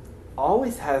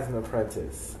always has an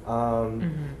apprentice.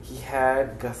 He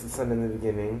had Gustafson in the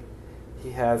beginning.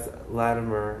 He has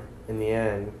Latimer in the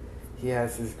end. He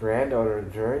has his granddaughter,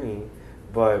 Journey.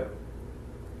 But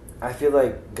I feel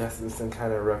like Gustafson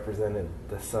kind of represented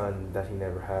the son that he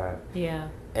never had. Yeah.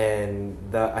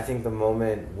 And I think the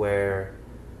moment where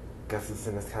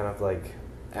Gustafson is kind of like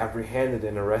apprehended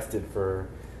and arrested for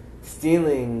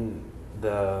stealing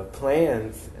the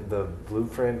plans, the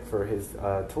blueprint for his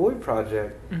toy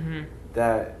project,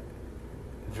 that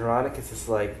Geronicus is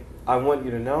like, I want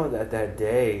you to know that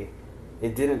day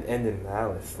it didn't end in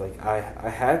malice. Like I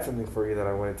had something for you that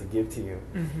I wanted to give to you.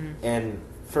 And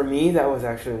for me, that was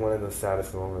actually one of the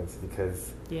saddest moments,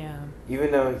 because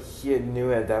even though he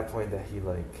knew at that point that he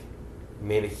like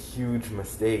made a huge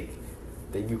mistake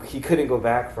that he couldn't go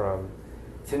back from,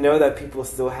 to know that people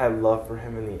still had love for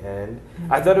him in the end.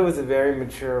 Mm-hmm. I thought it was a very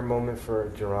mature moment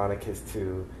for Geronicus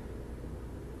to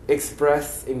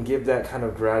express and give that kind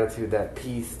of gratitude, that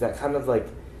peace, that kind of like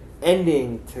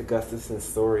ending to Gustafson's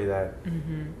story that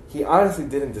he honestly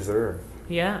didn't deserve.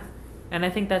 Yeah. And I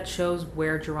think that shows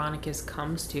where Geronicus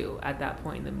comes to at that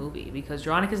point in the movie, because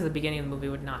Geronicus at the beginning of the movie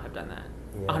would not have done that.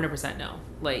 Yeah. 100% no.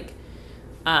 Like,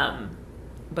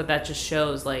 but that just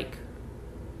shows like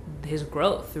his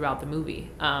growth throughout the movie.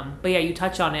 But yeah, you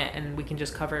touch on it and we can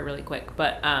just cover it really quick.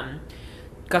 But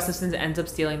Gustafson ends up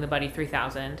stealing the Buddy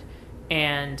 3000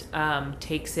 and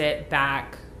takes it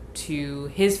back to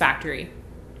his factory.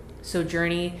 So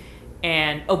Journey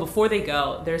and before they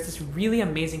go, there's this really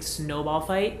amazing snowball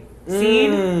fight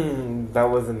scene. That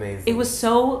was amazing. It was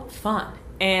so fun.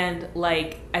 And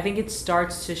like I think it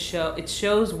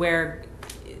shows where,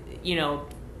 you know,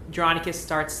 Geronicus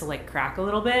starts to like crack a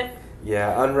little bit.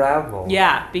 Yeah, unravel.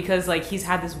 Yeah, because like he's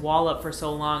had this wall up for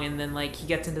so long, and then like he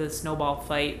gets into the snowball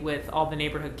fight with all the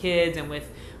neighborhood kids and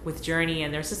with Journey,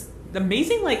 and there's this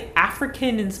amazing like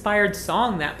African inspired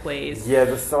song that plays. Yeah,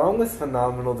 the song was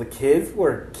phenomenal. The kids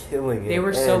were killing it. They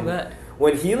were so good.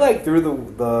 When he like threw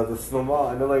the snowball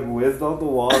and then like whizzed off the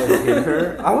wall and hit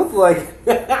her, I was like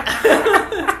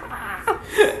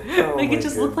like it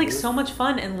just looked like so much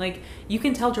fun, and like you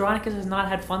can tell Geronicus has not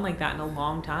had fun like that in a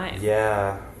long time.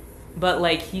 Yeah. But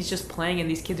like he's just playing and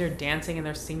these kids are dancing and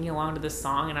they're singing along to this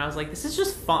song, and I was like, this is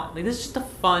just fun. Like this is just a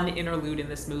fun interlude in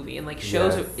this movie, and like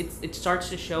shows it starts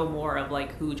to show more of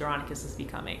like who Geronicus is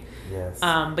becoming. Yes.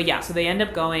 But yeah, so they end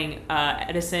up going.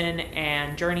 Edison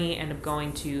and Journey end up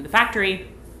going to the factory,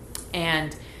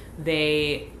 and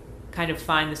they kind of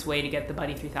find this way to get the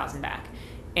Buddy 3000 back.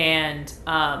 And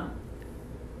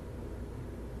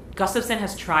Gustafson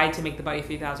has tried to make the Buddy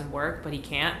 3000 work, but he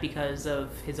can't because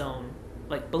of his own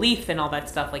like belief and all that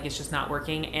stuff. Like it's just not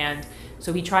working, and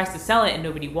so he tries to sell it and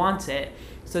nobody wants it.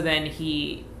 So then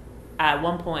he at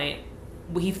one point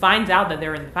he finds out that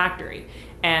they're in the factory,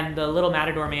 and the little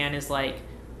Matador man is like,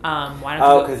 why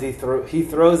don't you because he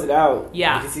throws it out.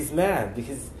 Yeah, because he's mad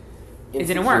because it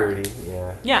didn't work.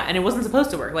 Yeah, and it wasn't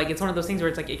supposed to work. Like it's one of those things where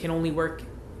it's like it can only work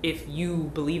if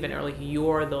you believe in it, or like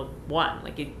you're the one.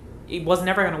 Like it was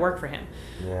never going to work for him.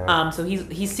 Yeah. So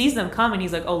he sees them come and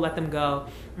he's like, oh, let them go.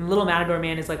 And Little Matador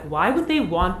Man is like, why would they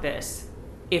want this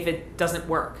if it doesn't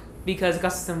work? Because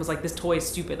Gustafson was like, this toy is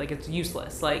stupid. Like, it's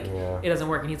useless. Like, it doesn't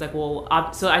work. And he's like,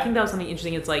 well, so I think that was something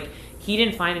interesting. It's like, he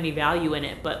didn't find any value in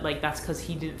it, but like, that's because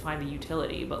he didn't find the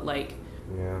utility. But like,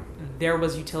 there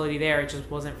was utility there. It just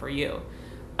wasn't for you.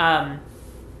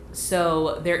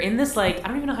 So they're in this, like, I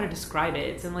don't even know how to describe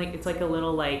it. It's like a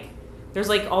little, like, there's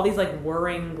like all these like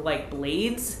whirring like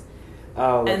blades.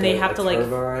 Oh, and they have to like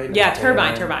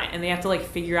turbine? Turbine, and they have to like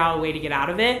figure out a way to get out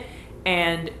of it.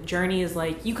 And Journey is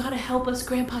like, you gotta help us,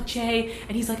 Grandpa Che.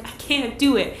 And he's like, I can't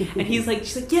do it. And she's like,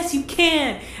 yes, you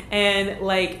can. And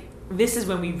like this is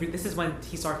when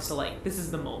he starts to like, this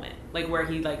is the moment like where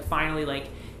he like finally like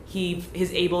he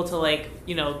is able to like,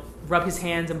 you know, rub his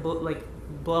hands and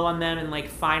blow on them, and like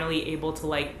finally able to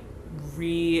like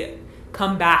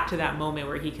come back to that moment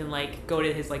where he can like go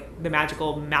to his like the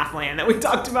magical math land that we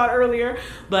talked about earlier.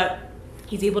 But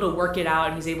he's able to work it out,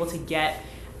 and he's able to get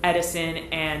Edison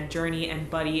and Journey and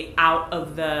Buddy out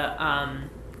of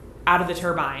the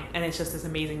turbine, and it's just this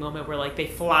amazing moment where like they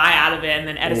fly out of it, and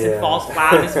then Edison falls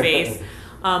flat on his face.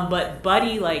 But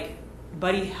Buddy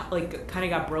kind of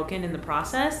got broken in the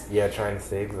process. Yeah, trying to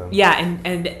save them. Yeah,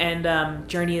 and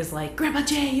Journey is like, Grandpa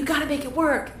Jay, you gotta make it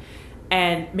work.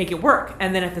 And make it work.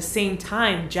 And then at the same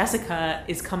time, Jessica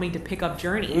is coming to pick up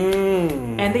Journey.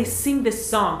 And they sing this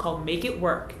song called Make It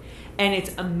Work. And it's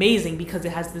amazing because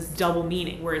it has this double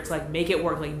meaning where it's like, make it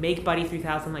work, like make Buddy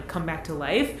 3000 like come back to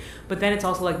life. But then it's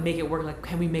also like, make it work, like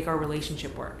can we make our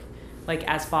relationship work? Like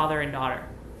as father and daughter.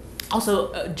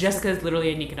 Also, Jessica is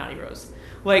literally a Nikanati Rose.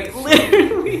 Like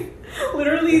literally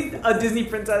a Disney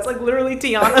princess, like literally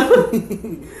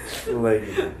Tiana.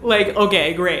 like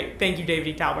okay, great. Thank you, David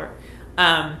E. Talbert.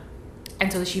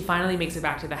 And so she finally makes it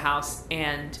back to the house,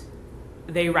 and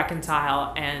they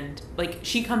reconcile, and like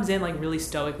she comes in like really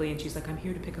stoically, and she's like, I'm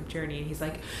here to pick up Journey, and he's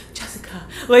like, Jessica,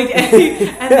 like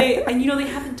and you know they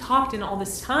haven't talked in all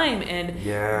this time, and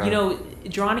you know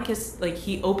Geronicus like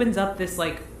he opens up this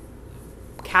like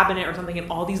cabinet or something,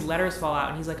 and all these letters fall out,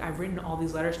 and he's like, I've written all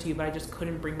these letters to you, but I just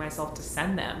couldn't bring myself to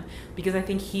send them because I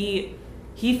think he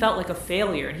felt like a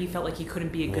failure, and he felt like he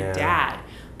couldn't be a good dad.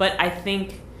 But I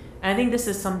think this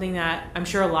is something that I'm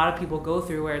sure a lot of people go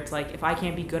through, where it's like, if I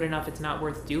can't be good enough, it's not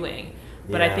worth doing.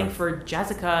 But I think for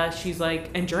Jessica, she's like,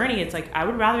 and Journey, it's like, I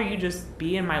would rather you just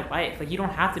be in my life. Like, you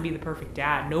don't have to be the perfect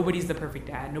dad. Nobody's the perfect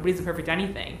dad. Nobody's the perfect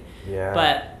anything. Yeah.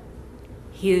 But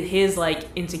his like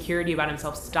insecurity about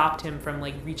himself stopped him from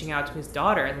like reaching out to his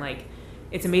daughter. And like,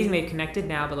 it's amazing they've connected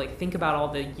now, but like, think about all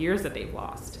the years that they've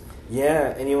lost. Yeah,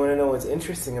 and you want to know what's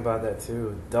interesting about that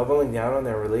too? Doubling down on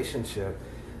their relationship,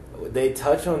 they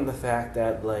touch on the fact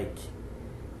that like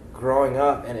growing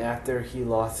up and after he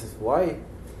lost his wife,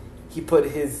 he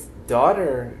put his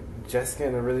daughter Jessica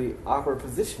in a really awkward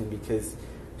position because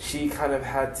she kind of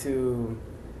had to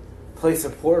play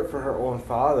support for her own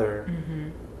father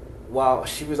while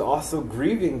she was also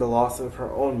grieving the loss of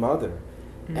her own mother.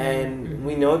 And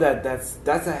we know that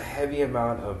that's a heavy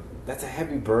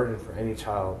burden for any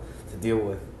child to deal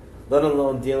with, let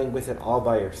alone dealing with it all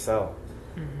by yourself.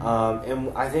 And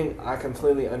I think I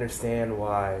completely understand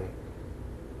why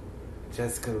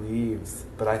Jessica leaves,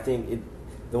 but I think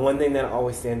the one thing that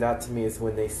always stands out to me is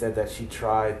when they said that she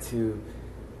tried to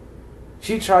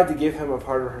give him a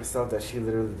part of herself that she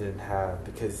literally didn't have,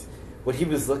 because what he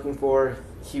was looking for,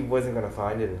 he wasn't going to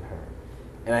find it in her.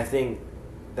 And I think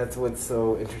that's what's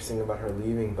so interesting about her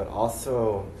leaving, but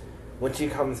also when she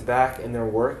comes back and they're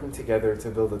working together to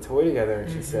build a toy together,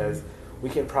 and she says, we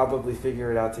can probably figure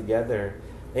it out together.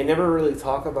 They never really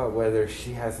talk about whether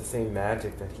she has the same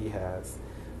magic that he has.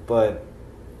 But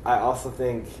I also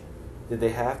think that they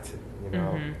have to, you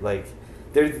know? Like,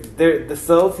 the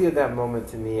subtlety of that moment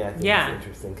to me, I think is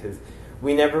interesting, because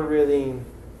we never really...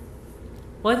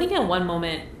 Well, I think at one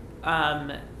moment,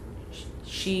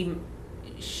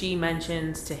 she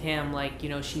mentions to him, like, you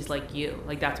know, she's like you.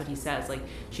 Like, that's what he says. Like,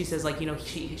 she says, like, you know,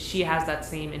 she has that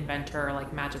same inventor,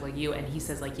 like, magic like you. And he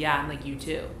says, like, yeah, I'm like you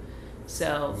too.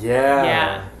 So,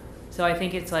 yeah. So I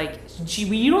think it's like,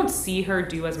 you don't see her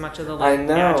do as much of the, like,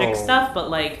 magic stuff, but,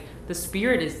 like, the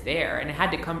spirit is there. And it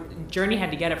had to come, Journey had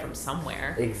to get it from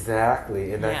somewhere.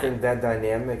 Exactly. And I think that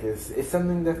dynamic is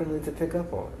something definitely to pick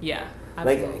up on. Yeah,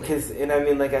 absolutely. Like, because, and I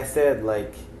mean, like I said,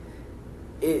 like,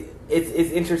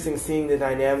 it's interesting seeing the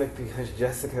dynamic, because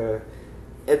Jessica,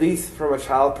 at least from a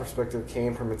child perspective,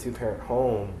 came from a two-parent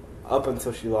home up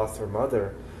until she lost her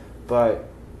mother. But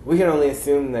we can only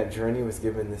assume that Journey was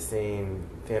given the same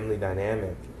family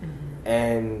dynamic.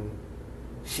 And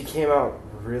she came out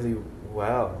really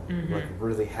well, like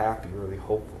really happy, really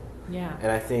hopeful. Yeah.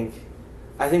 And I think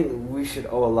we should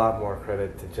owe a lot more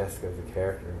credit to Jessica as a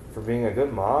character for being a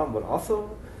good mom, but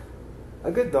also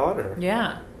a good daughter.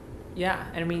 Yeah. Yeah,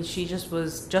 and I mean, she just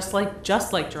was just like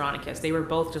Jeronicus. They were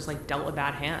both just like dealt a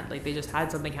bad hand. Like, they just had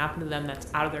something happen to them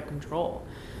that's out of their control.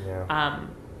 Yeah.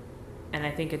 And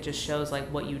I think it just shows like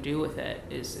what you do with it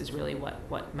is really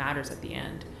what matters at the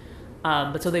end.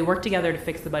 But so they work together to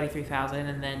fix the Buddy 3000,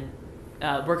 and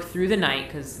then work through the night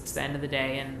because it's the end of the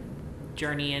day, and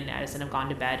Journey and Edison have gone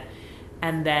to bed,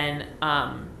 and then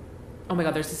oh my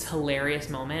God, there's this hilarious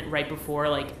moment right before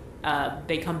like.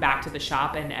 They come back to the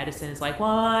shop, and Edison is like, well,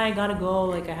 I gotta go,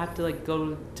 like, I have to, like,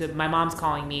 go to, my mom's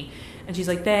calling me. And she's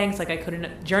like, thanks,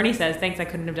 like, Journey says, thanks, I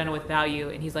couldn't have done it without you.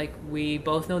 And he's like, we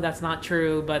both know that's not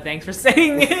true, but thanks for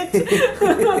saying it.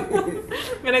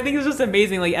 And I think it's just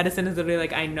amazing, like, Edison is literally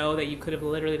like, I know that you could have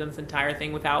literally done this entire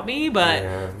thing without me, but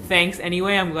thanks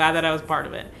anyway, I'm glad that I was part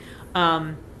of it.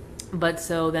 But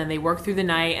so then they work through the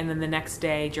night, and then the next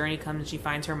day, Journey comes and she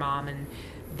finds her mom, and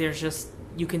there's just,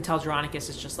 you can tell Jeronicus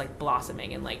is just like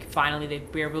blossoming, and like finally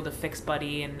they'd be able to fix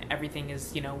Buddy and everything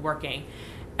is, you know, working.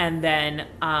 And then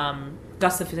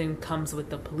Gustafson comes with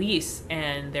the police,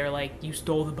 and they're like, you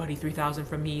stole the Buddy 3000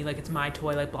 from me, like, it's my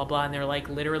toy, like, blah blah. And they're like,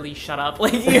 literally, shut up,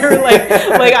 like, you're like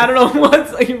I don't know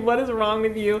what is wrong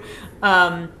with you.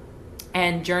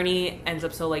 And Journey ends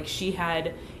up, so like, she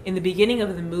had in the beginning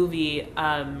of the movie,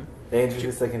 they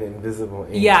introduced like an invisible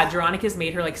ink. Yeah, Jeronicus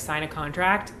made her like sign a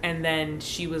contract, and then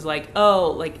she was like,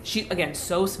 oh, like, she, again,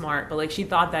 so smart, but like, she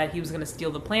thought that he was going to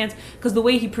steal the plans, because the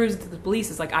way he proves it to the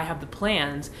police is like, I have the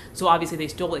plans, so obviously they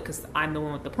stole it because I'm the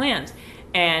one with the plans.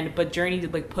 But Journey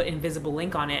did like put invisible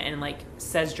ink on it and like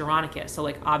says Jeronicus, so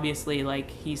like obviously like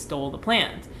he stole the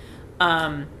plans.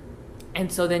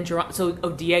 And so then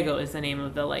Diego is the name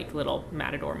of the like little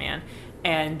matador man,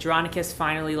 and Jeronicus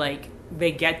finally, like,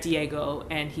 they get Diego,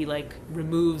 and he like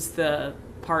removes the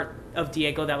part of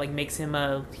Diego that like makes him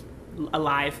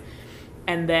alive.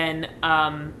 And then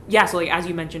so like, as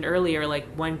you mentioned earlier, like,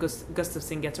 when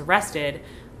Gustafson gets arrested,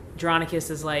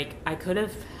 Jeronicus is like, I could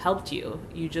have helped you,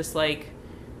 you just like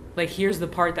here's the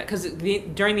part that, because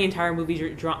during the entire movie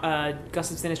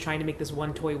Gustafson is trying to make this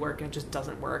one toy work, and it just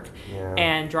doesn't work.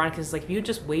 And Jeronicus is like, if you had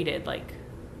just waited, like,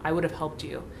 I would have helped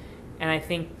you. And I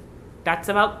think that's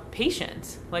about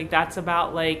patience. Like, that's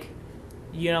about, like,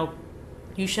 you know,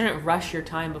 you shouldn't rush your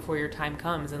time before your time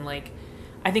comes. And like,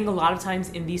 I think a lot of times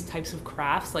in these types of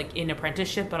crafts, like in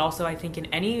apprenticeship, but also I think in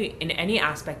any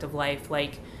aspect of life,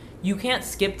 like you can't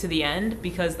skip to the end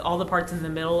because all the parts in the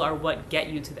middle are what get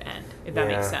you to the end, if that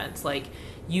makes sense. Like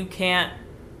you can't,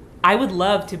 I would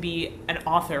love to be an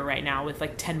author right now with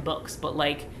like 10 books, but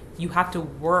like you have to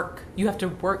work,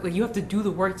 like you have to do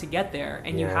the work to get there.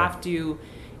 And you have to,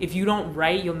 if you don't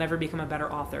write, you'll never become a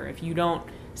better author. If you don't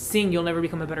sing, you'll never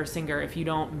become a better singer. If you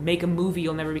don't make a movie,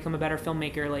 you'll never become a better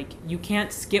filmmaker. Like you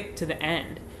can't skip to the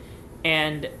end.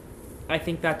 And I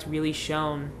think that's really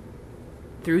shown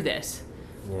through this.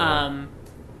 But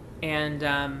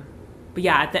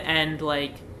yeah, at the end,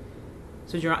 like,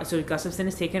 so Gustafson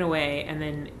is taken away, and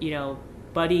then, you know,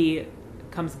 Buddy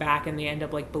comes back, and they end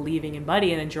up like believing in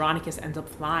Buddy, and then Geronicus ends up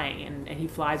flying, and he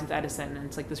flies with Edison, and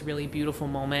it's like this really beautiful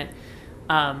moment.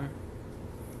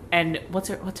 And what's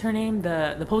her name?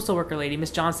 The postal worker lady,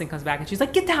 Miss Johnson, comes back, and she's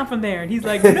like, "Get down from there!" And he's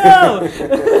like, "No!"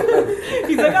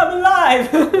 He's like, "I'm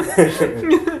alive,"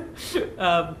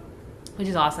 which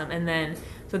is awesome. And then,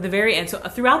 so at the very end, so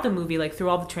throughout the movie, like through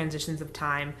all the transitions of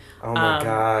time. Oh my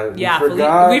God. Yeah,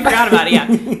 we forgot about it. Yeah.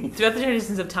 Throughout the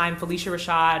transitions of time, Felicia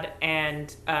Rashad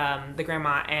and the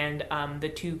grandma and the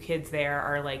two kids there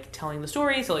are like telling the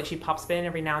story. So like she pops in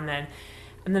every now and then.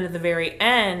 And then at the very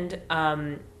end,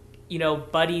 you know,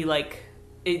 Buddy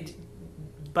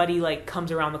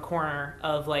comes around the corner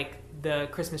of like the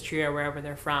Christmas tree or wherever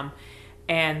they're from.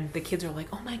 And the kids are like,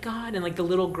 "Oh my God." And like the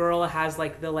little girl has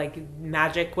like the like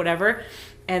magic, whatever.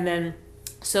 And then,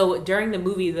 so during the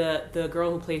movie, the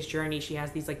girl who plays Journey, she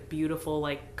has these like beautiful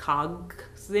like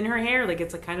cogs in her hair. Like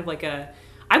it's like kind of like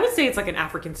I would say it's like an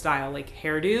African style like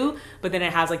hairdo, but then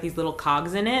it has like these little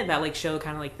cogs in it that like show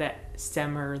kind of like the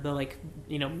STEM or the like,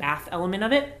 you know, math element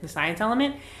of it, the science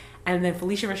element. And then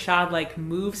Felicia Rashad like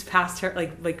moves past her,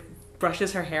 like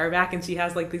brushes her hair back, and she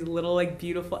has like these little like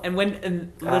beautiful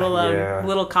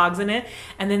little cogs in it.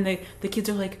 And then the kids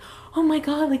are like, "Oh my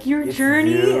God, like your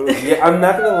Journey." Yeah, I'm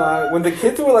not gonna lie. When the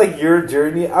kids were like, "Your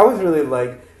Journey," I was really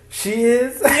like, "She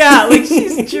is." Yeah, like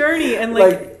she's Journey, and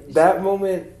like that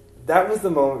moment. That was the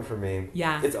moment for me.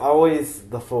 Yeah, it's always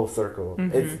the full circle.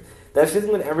 Mm-hmm. That's just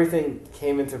when everything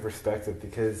came into perspective,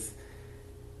 because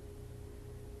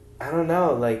I don't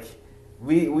know, like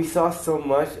we saw so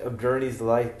much of Journey's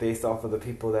life based off of the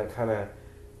people that kind of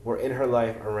were in her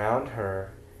life around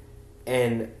her,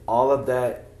 and all of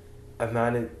that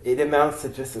amounts to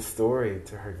just a story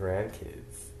to her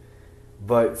grandkids.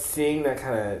 But seeing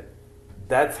that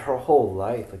that's her whole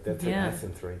life, like that's her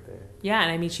essence right there. Yeah,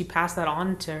 and I mean, she passed that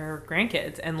on to her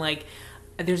grandkids, and like,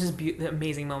 there's this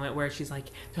amazing moment where she's like,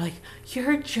 they're like,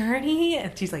 "Your Journey?"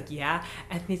 And she's like, "Yeah."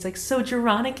 And he's like, "So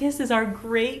Geronicus is our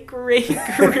great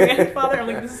grandfather." I'm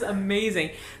like, this is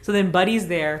amazing. So then Buddy's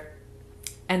there,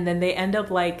 and then they end up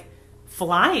like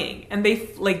flying, and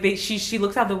she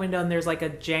looks out the window, and there's like a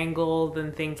Jangled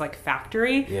and Things like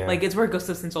factory. Yeah. Like it's where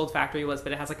Gustafson's old factory was,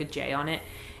 but it has like a J on it.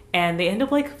 And they end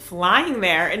up like flying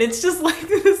there, and it's just like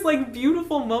this like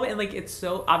beautiful moment. And like it's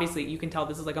so, obviously you can tell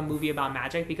this is like a movie about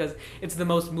magic, because it's the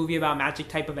most movie about magic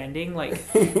type of ending, like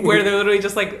where they're literally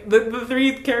just like the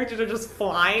three characters are just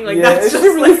flying. Like that's just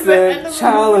really like the end of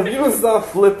 "Child, if you don't stop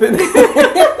flipping."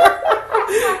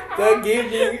 That gave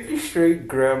me straight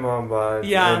grandma vibes.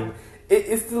 Yeah. And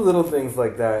it's the little things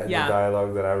like that in the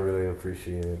dialogue that I really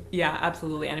appreciated. Yeah,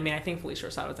 absolutely. And I mean, I think Felicia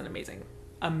Rashad was an amazing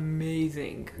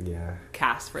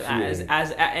cast for that,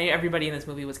 as everybody in this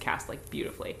movie was cast like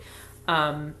beautifully.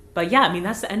 But yeah, I mean,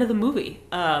 that's the end of the movie.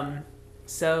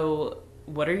 So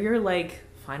what are your like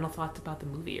final thoughts about the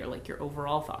movie, or like your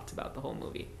overall thoughts about the whole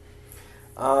movie?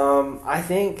 I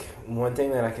think one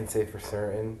thing that I can say for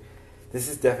certain, this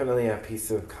is definitely a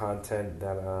piece of content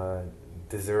that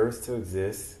deserves to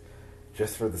exist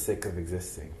just for the sake of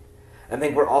existing. I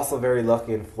think we're also very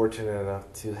lucky and fortunate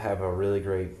enough to have a really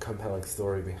great, compelling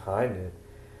story behind it.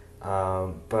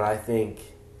 But I think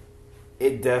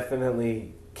it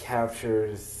definitely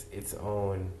captures its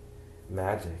own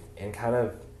magic, and kind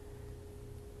of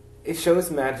it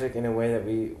shows magic in a way that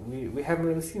we haven't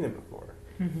really seen it before.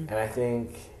 Mm-hmm. And I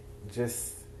think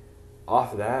just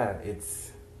off that,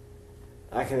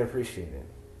 I can appreciate it.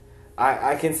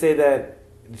 I can say that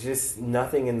just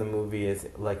nothing in the movie is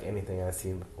like anything I've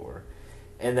seen before.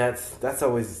 And that's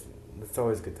always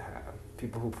good to have.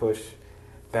 People who push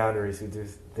boundaries, who do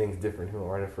things different, who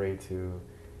aren't afraid to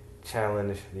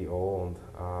challenge the old.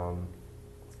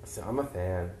 So I'm a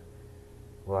fan.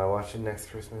 Will I watch it next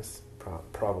Christmas?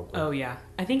 Probably. Oh yeah.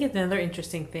 I think another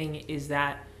interesting thing is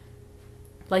that,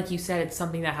 like you said, it's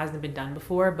something that hasn't been done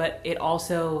before, but it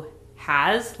also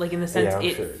has, like in the sense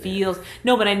feels...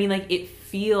 No, but I mean like it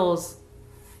feels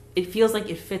it feels like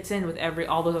it fits in with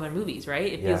all those other movies,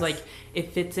 right? It feels like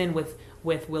it fits in with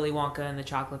Willy Wonka and the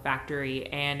Chocolate Factory,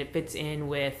 and it fits in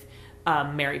with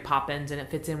Mary Poppins, and it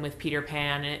fits in with Peter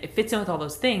Pan, and it fits in with all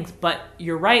those things. But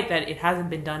you're right that it hasn't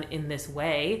been done in this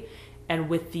way and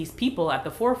with these people at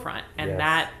the forefront, and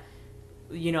that,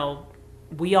 you know,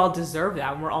 we all deserve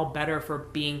that, and we're all better for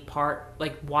being part,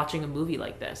 like, watching a movie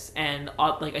like this. And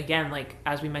like, again, like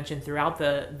as we mentioned throughout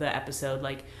the episode,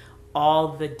 like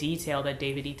all the detail that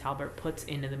David E. Talbot puts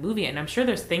into the movie. And I'm sure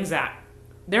there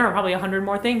are probably 100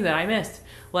 more things that I missed,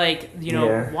 like, you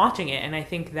know, watching it. And I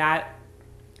think that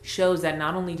shows that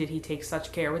not only did he take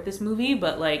such care with this movie,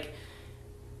 but like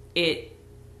he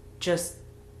does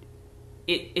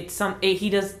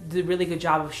the really good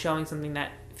job of showing something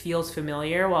that feels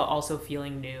familiar while also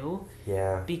feeling new.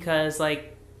 Yeah. Because,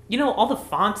 like, you know, all the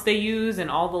fonts they use and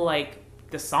all the, like,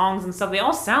 the songs and stuff, they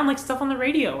all sound like stuff on the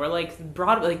radio, or like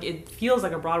Broadway. Like, it feels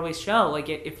like a Broadway show. Like,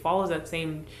 it follows that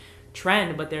same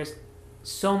trend, but there's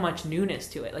so much newness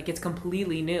to it. Like, it's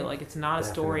completely new. Like, it's not a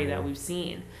story that we've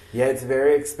seen. Yeah, it's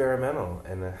very experimental,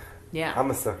 and I'm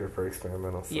a sucker for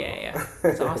experimental stuff. Yeah,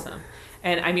 it's awesome.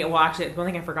 And I mean, well, actually, one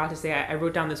thing I forgot to say, I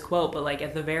wrote down this quote, but like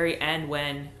at the very end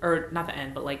not the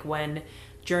end, but like when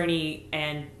Journey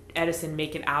and Edison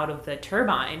make it out of the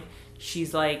turbine,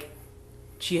 she's like,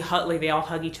 they all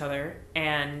hug each other,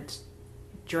 and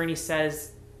Journey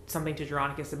says something to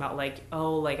Dronacus about like,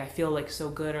 oh, like I feel like so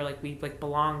good, or like we like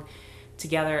belong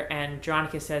together, and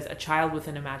Dronacus says, a child with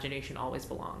an imagination always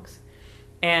belongs.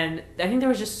 And I think there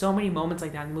was just so many moments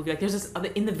like that in the movie. Like there's this,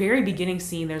 in the very beginning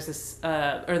scene, there's this,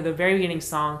 or the very beginning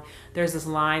song, there's this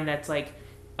line that's like,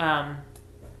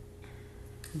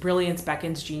 brilliance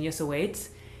beckons, genius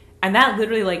awaits. And that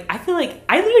literally, like, I feel like,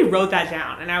 I literally wrote that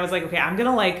down. And I was like, okay, I'm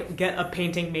gonna like get a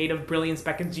painting made of brilliance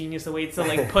beckons, genius awaits to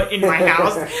like put in my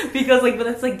house. Because like, but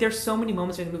that's like, there's so many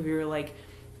moments in the movie where like,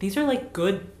 these are like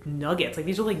good nuggets. Like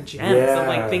these are like gems of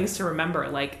like things to remember.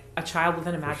 Like a child with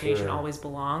an imagination always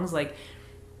belongs. Like,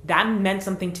 that meant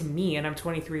something to me, and I'm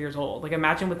 23 years old. Like,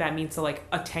 imagine what that means to, like,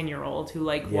 a 10-year-old who,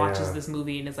 like, watches this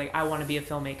movie and is like, I want to be a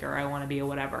filmmaker, I want to be a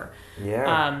whatever.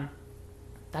 Yeah.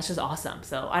 That's just awesome.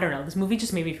 So, I don't know. This movie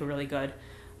just made me feel really good.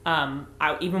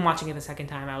 Even watching it the second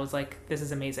time, I was like, this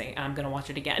is amazing, and I'm going to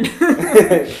watch it again.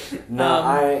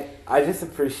 No, I just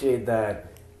appreciate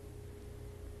that.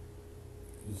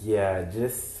 Yeah,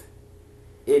 just...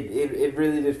 It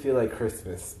really did feel like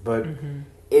Christmas, but... Mm-hmm.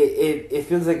 It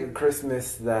feels like a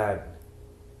Christmas that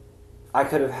I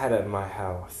could have had at my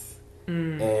house.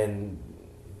 And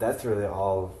that's really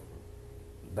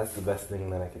that's the best thing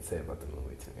that I could say about the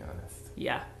movie, to be honest.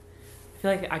 Yeah. I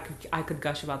feel like I could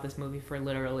gush about this movie for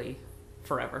literally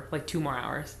forever, like 2 more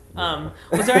hours. Yeah.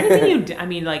 Was there anything I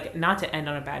mean, like, not to end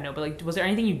on a bad note, but like, was there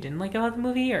anything you didn't like about the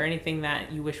movie, or anything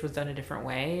that you wish was done a different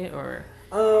way, or?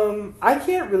 I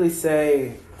can't really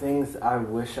say things I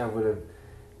wish I would have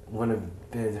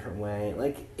been a different way.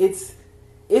 Like, it's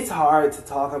hard to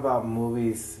talk about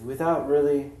movies without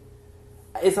really...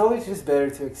 It's always just better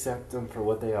to accept them for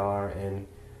what they are and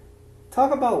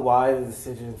talk about why the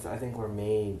decisions, I think, were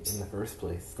made in the first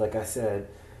place. Like I said,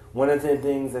 one of the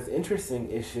things that's interesting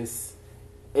is just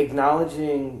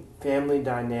acknowledging family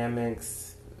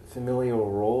dynamics, familial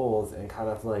roles, and kind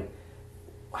of like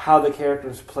how the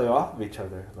characters play off of each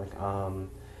other. Like,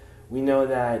 we know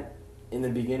that in the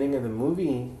beginning of the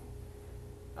movie,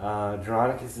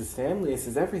 Dronacus' family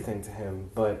is everything to him,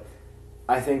 but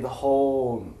I think the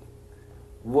whole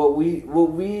what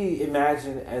we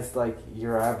imagine as like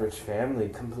your average family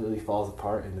completely falls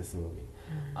apart in this movie.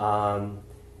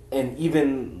 And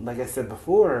even like I said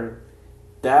before,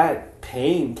 that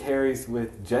pain carries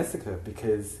with Jessica,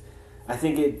 because I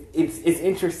think it's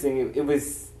interesting. It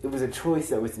was a choice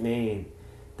that was made,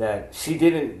 that she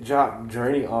didn't drop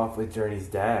Journey off with Journey's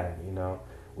dad. You know,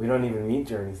 we don't even meet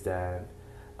Journey's dad.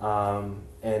 But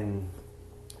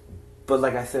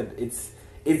like I said,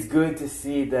 it's good to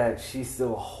see that she's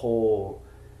still a whole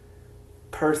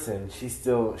person. She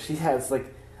has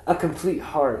like a complete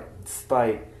heart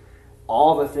despite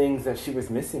all the things that she was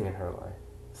missing in her life.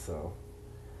 So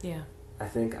yeah, I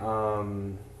think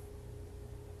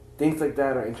things like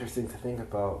that are interesting to think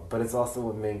about, but it's also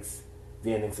what makes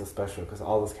the ending so special, because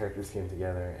all those characters came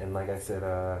together. And like I said,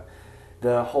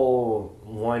 the whole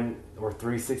 1 or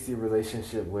 360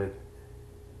 relationship with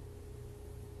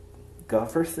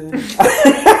Gustafson.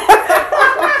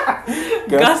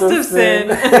 Gustafson.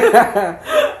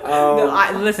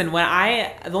 No, listen,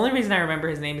 the only reason I remember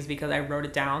his name is because I wrote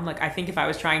it down. Like, I think if I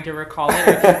was trying to recall it,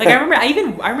 like I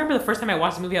remember the first time I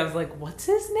watched the movie, I was like, "What's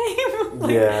his name?"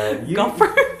 Like, yeah, you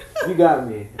got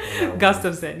me.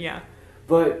 Gustafson, yeah.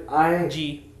 But I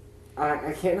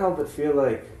can't help but feel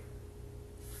like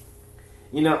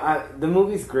You know, the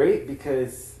movie's great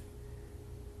because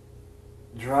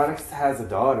Dronix has a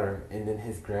daughter, and then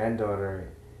his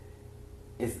granddaughter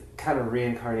is kind of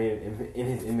reincarnated in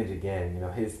his image again. You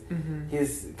know, his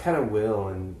kind of will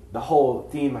and the whole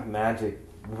theme of magic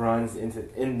runs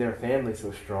in their family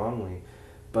so strongly,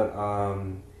 but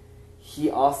he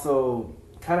also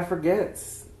kind of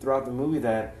forgets throughout the movie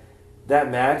that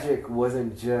magic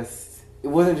wasn't just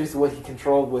what he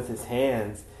controlled with his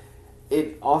hands.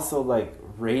 It also like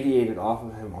radiated off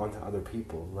of him onto other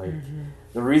people. Like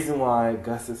the reason why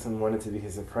Gustafson wanted to be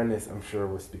his apprentice, I'm sure,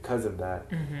 was because of that.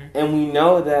 And we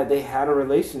know that they had a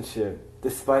relationship,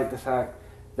 despite the fact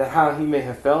that how he may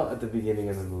have felt at the beginning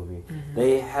of the movie.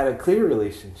 They had a clear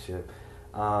relationship.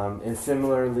 And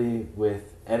similarly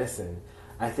with Edison,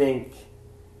 I thought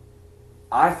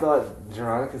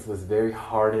Jeronicus was very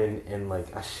hardened and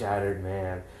like a shattered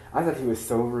man. I thought he was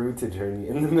so rude to Journey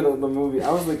in the middle of the movie.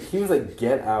 He was like,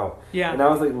 get out. Yeah. And I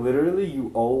was like, literally,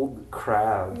 you old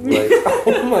crab. Like,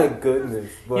 oh my goodness.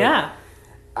 But yeah.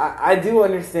 I do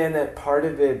understand that part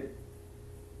of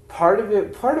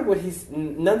what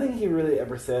nothing he really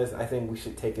ever says, I think we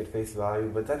should take at face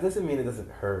value, but that doesn't mean it doesn't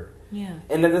hurt. Yeah.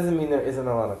 And that doesn't mean there isn't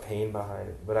a lot of pain behind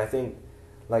it. But I think,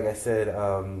 like I said,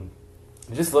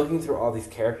 just looking through all these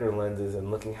character lenses and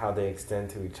looking how they extend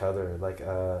to each other, like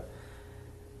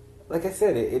I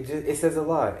said, it says a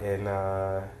lot. And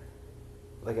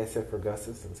like I said, for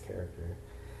Gustafson's character,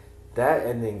 that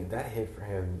ending, that hit for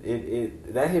him.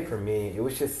 That hit for me. It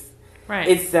was just right.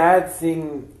 It's sad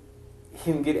seeing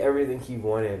him get everything he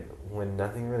wanted when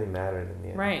nothing really mattered in the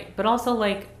end. Right, but also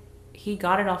like he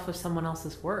got it off of someone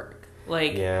else's work.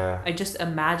 Like, yeah. I just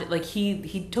imagine, like,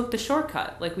 he took the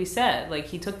shortcut, like we said. Like,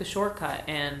 he took the shortcut,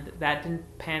 and that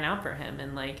didn't pan out for him.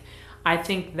 And, like, I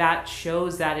think that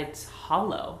shows that it's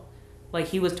hollow. Like,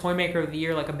 he was Toymaker of the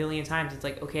Year, like, a billion times. It's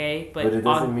like, okay, but it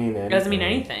doesn't mean anything. It doesn't mean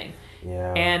anything.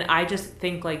 Yeah. And I just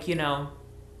think, like, you know,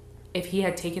 if he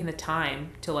had taken the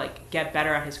time to, like, get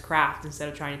better at his craft instead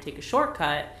of trying to take a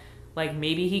shortcut, like,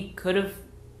 maybe he could have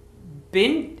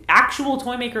been actual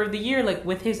Toymaker of the Year, like,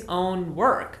 with his own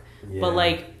work. Yeah. But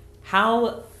like,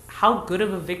 how good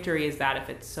of a victory is that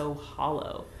if it's so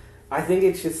hollow? I think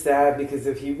it's just sad because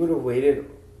if he would have waited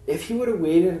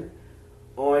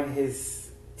on his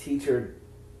teacher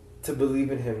to believe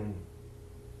in him,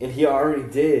 and he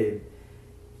already did,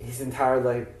 his entire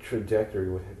life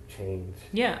trajectory would have changed.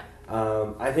 Yeah.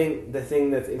 I think the thing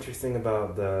that's interesting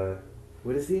about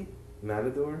what is he?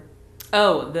 Matador?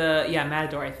 Oh,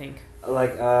 Matador, I think.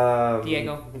 Like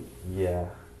Diego. Yeah,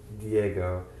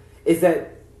 Diego. Is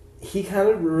that he kind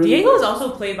of really... Diego is also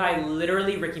played by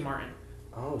literally Ricky Martin.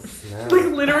 Oh, snap. Like,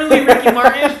 literally Ricky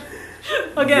Martin.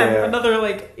 Again, another,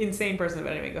 like, insane person.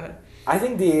 But anyway, go ahead. I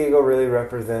think Diego really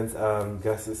represents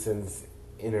Gustafson's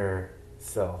inner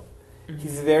self.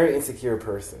 He's a very insecure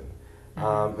person.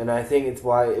 And I think it's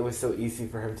why it was so easy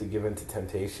for him to give in to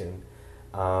temptation.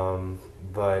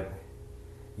 But,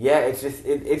 yeah, it's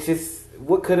just...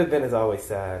 What could have been is always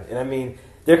sad. And, I mean...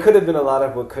 There could have been a lot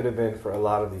of what could have been for a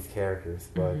lot of these characters,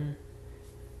 but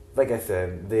like I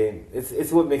said,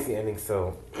 it's what makes the ending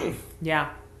so...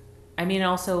 Yeah. I mean,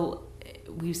 also,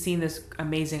 we've seen this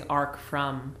amazing arc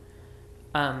from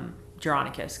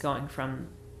Jeronicus going from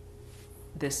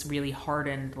this really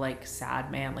hardened, like,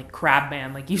 sad man, like, crab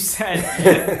man, like you said,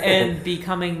 and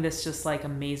becoming this just, like,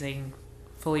 amazing,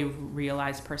 fully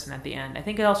realized person at the end. I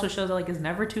think it also shows that, like, it's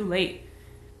never too late.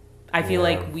 I feel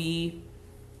like we...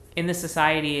 in this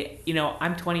society, you know,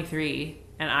 I'm 23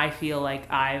 and I feel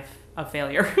like I've a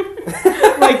failure.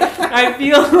 Like I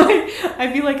feel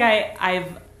like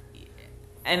I've,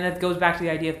 and that goes back to the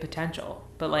idea of potential.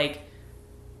 But like,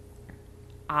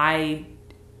 I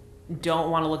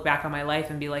don't want to look back on my life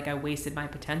and be like I wasted my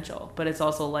potential. But it's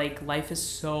also like life is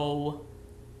so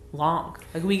long.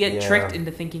 Like we get tricked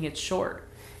into thinking it's short.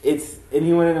 And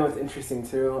you want to know what's interesting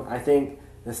too? I think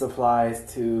this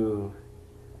applies to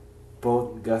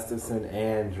both Gustafson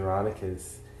and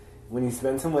Jeronicus. When you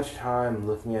spend so much time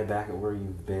looking back at where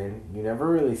you've been, you never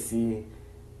really see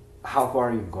how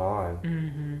far you've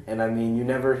gone. And I mean, you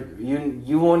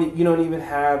don't even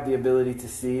have the ability to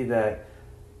see that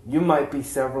you might be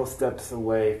several steps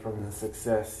away from the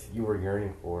success you were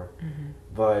yearning for.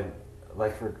 But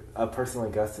like for a person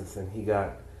like Gustafson, he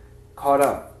got caught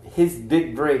up. His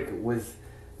big break was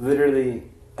literally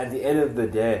at the end of the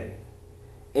day.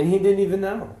 And he didn't even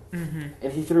know.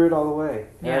 And he threw it all away.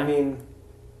 Yeah. And I mean,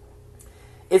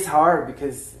 it's hard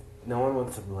because no one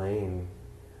wants to blame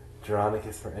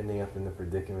Jeronicus for ending up in the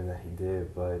predicament that he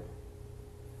did. But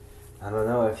I don't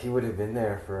know, if he would have been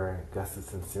there for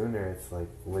Gustafson sooner, it's like,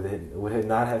 would it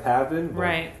not have happened? But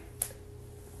right.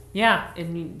 Yeah,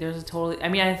 and there's a totally. I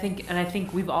mean, I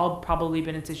think we've all probably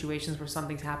been in situations where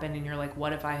something's happened, and you're like,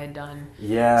 "What if I had done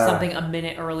something a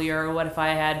minute earlier? Or what if I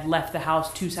had left the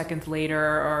house 2 seconds later?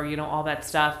 Or all that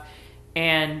stuff."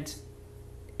 And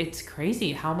it's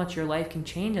crazy how much your life can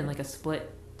change in like a split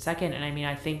second. And I mean,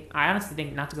 I honestly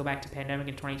think, not to go back to pandemic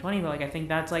in 2020, but like I think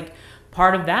that's like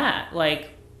part of that.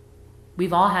 Like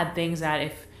we've all had things that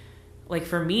if, like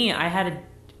for me, I had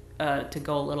to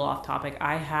go a little off topic.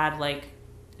 I had like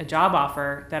a job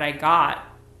offer that I got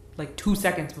like 2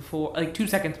 seconds before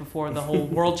the whole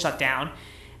world shut down,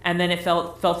 and then it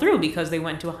fell through because they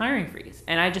went to a hiring freeze.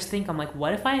 And I just think, I'm like,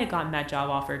 what if I had gotten that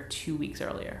job offer 2 weeks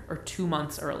earlier or 2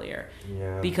 months earlier?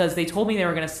 Yeah. Because they told me they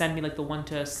were going to send me like the one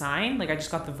to sign. Like I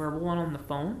just got the verbal one on the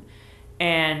phone,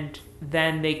 and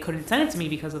then they couldn't send it to me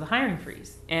because of the hiring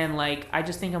freeze. And like I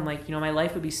just think, I'm like, my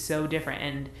life would be so different,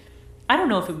 and I don't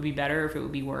know if it would be better or if it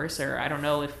would be worse, or I don't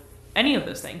know if any of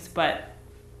those things. But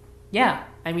yeah,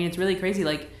 I mean, it's really crazy.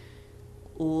 Like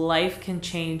life can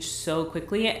change so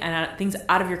quickly, and things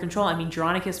out of your control. I mean,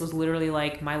 Dronicus was literally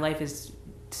like, my life is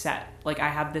set. Like I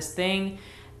have this thing,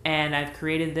 and I've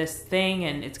created this thing,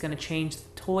 and it's going to change the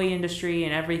toy industry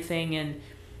and everything, and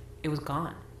it was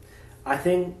gone. I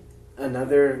think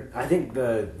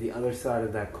the other side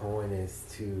of that coin is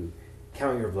to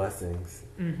count your blessings.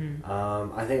 Mm-hmm.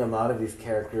 I think a lot of these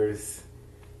characters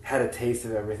had a taste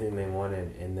of everything they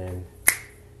wanted, and then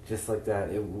just like that,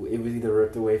 it was either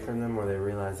ripped away from them, or they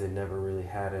realized they never really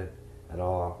had it at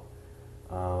all.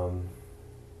 I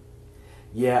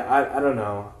don't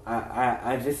know.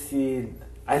 I just see.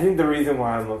 I think the reason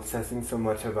why I'm obsessing so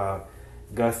much about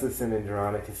Gustafson and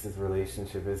Dronicus'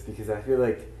 relationship is because I feel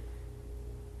like,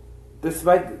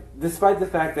 despite the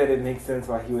fact that it makes sense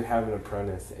why he would have an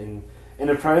apprentice, and an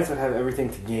apprentice would have everything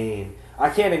to gain,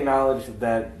 I can't acknowledge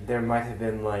that there might have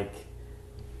been like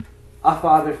a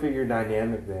father figure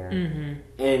dynamic there. Mm-hmm.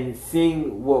 And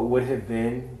seeing what would have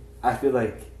been, I feel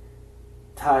like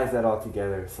ties that all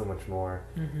together so much more.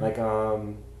 Mm-hmm. Like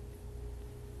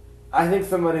I think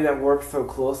somebody that worked so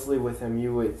closely with him,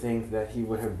 you would think that he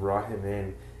would have brought him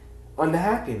in on the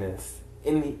happiness,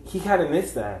 and he kind of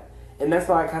missed that. And that's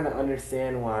why I kind of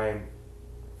understand why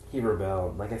he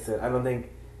rebelled. Like I said, I don't think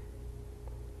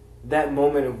that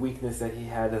moment of weakness that he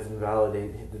had doesn't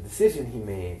validate the decision he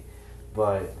made,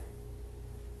 but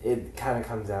it kind of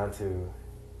comes down to,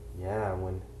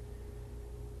 when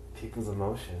people's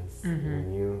emotions,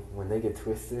 mm-hmm. when they get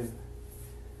twisted,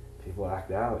 people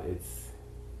act out.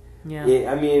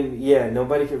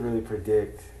 Nobody could really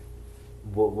predict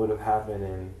what would have happened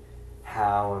and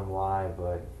how and why,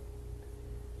 but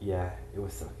yeah, it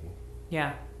was sucky.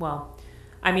 Yeah, well,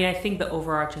 I mean, I think the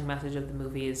overarching message of the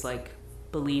movie is like,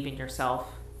 believe in yourself,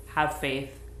 have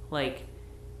faith, like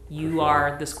you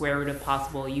are the square root of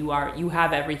possible. You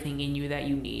have everything in you that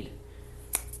you need.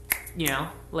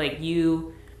 Like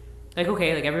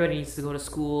everybody needs to go to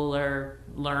school or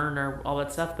learn or all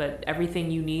that stuff, but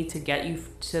everything you need to get you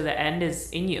to the end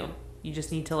is in you. You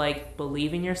just need to like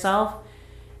believe in yourself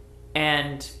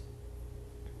and,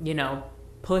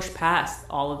 push past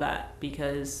all of that,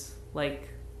 because like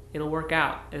it'll work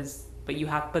out.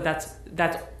 But that's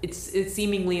it's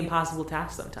seemingly impossible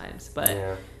task sometimes.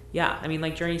 But yeah, I mean,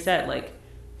 like Journey said, like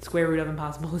square root of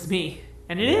impossible is me,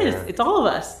 and it is. It's all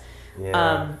of us.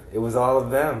 Yeah, it was all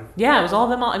of them. Yeah, it was all of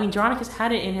them. I mean, Dronicus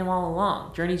had it in him all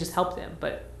along. Journey just helped him,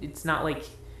 but it's not like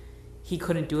he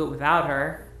couldn't do it without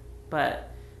her. But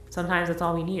sometimes that's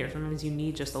all we need, or sometimes you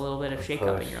need just a little bit of shake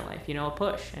up in your life, a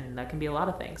push, and that can be a lot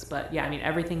of things. But yeah, I mean,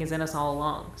 everything is in us all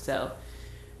along. So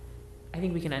I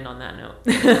think we can end on that note.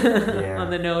 On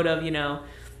the note of,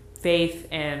 faith.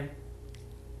 And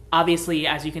obviously,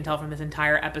 as you can tell from this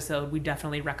entire episode, we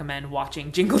definitely recommend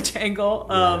watching Jingle Jangle.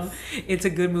 Yes. It's a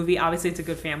good movie. Obviously, it's a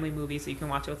good family movie, so you can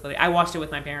watch it with I watched it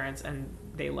with my parents, and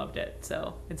they loved it.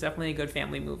 So it's definitely a good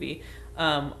family movie.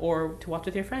 Or to watch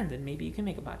with your friends, and maybe you can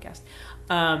make a podcast.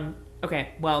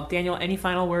 Okay, well, Daniel, any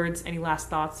final words? Any last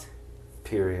thoughts?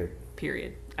 Period.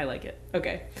 I like it.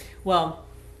 Okay, well,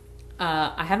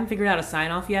 I haven't figured out a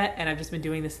sign-off yet, and I've just been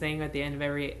doing this thing at the end of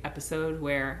every episode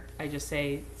where I just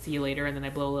say, see you later, and then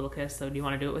I blow a little kiss. So do you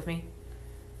want to do it with me?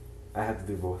 I have to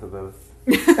do both of those.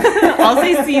 I'll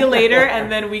say see you later,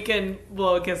 and then we can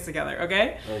blow a kiss together,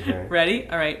 okay? Okay. Ready?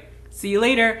 All right. See you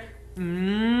later.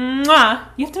 Mwah!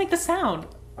 You have to make the sound.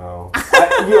 Oh.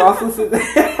 You also said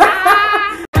that.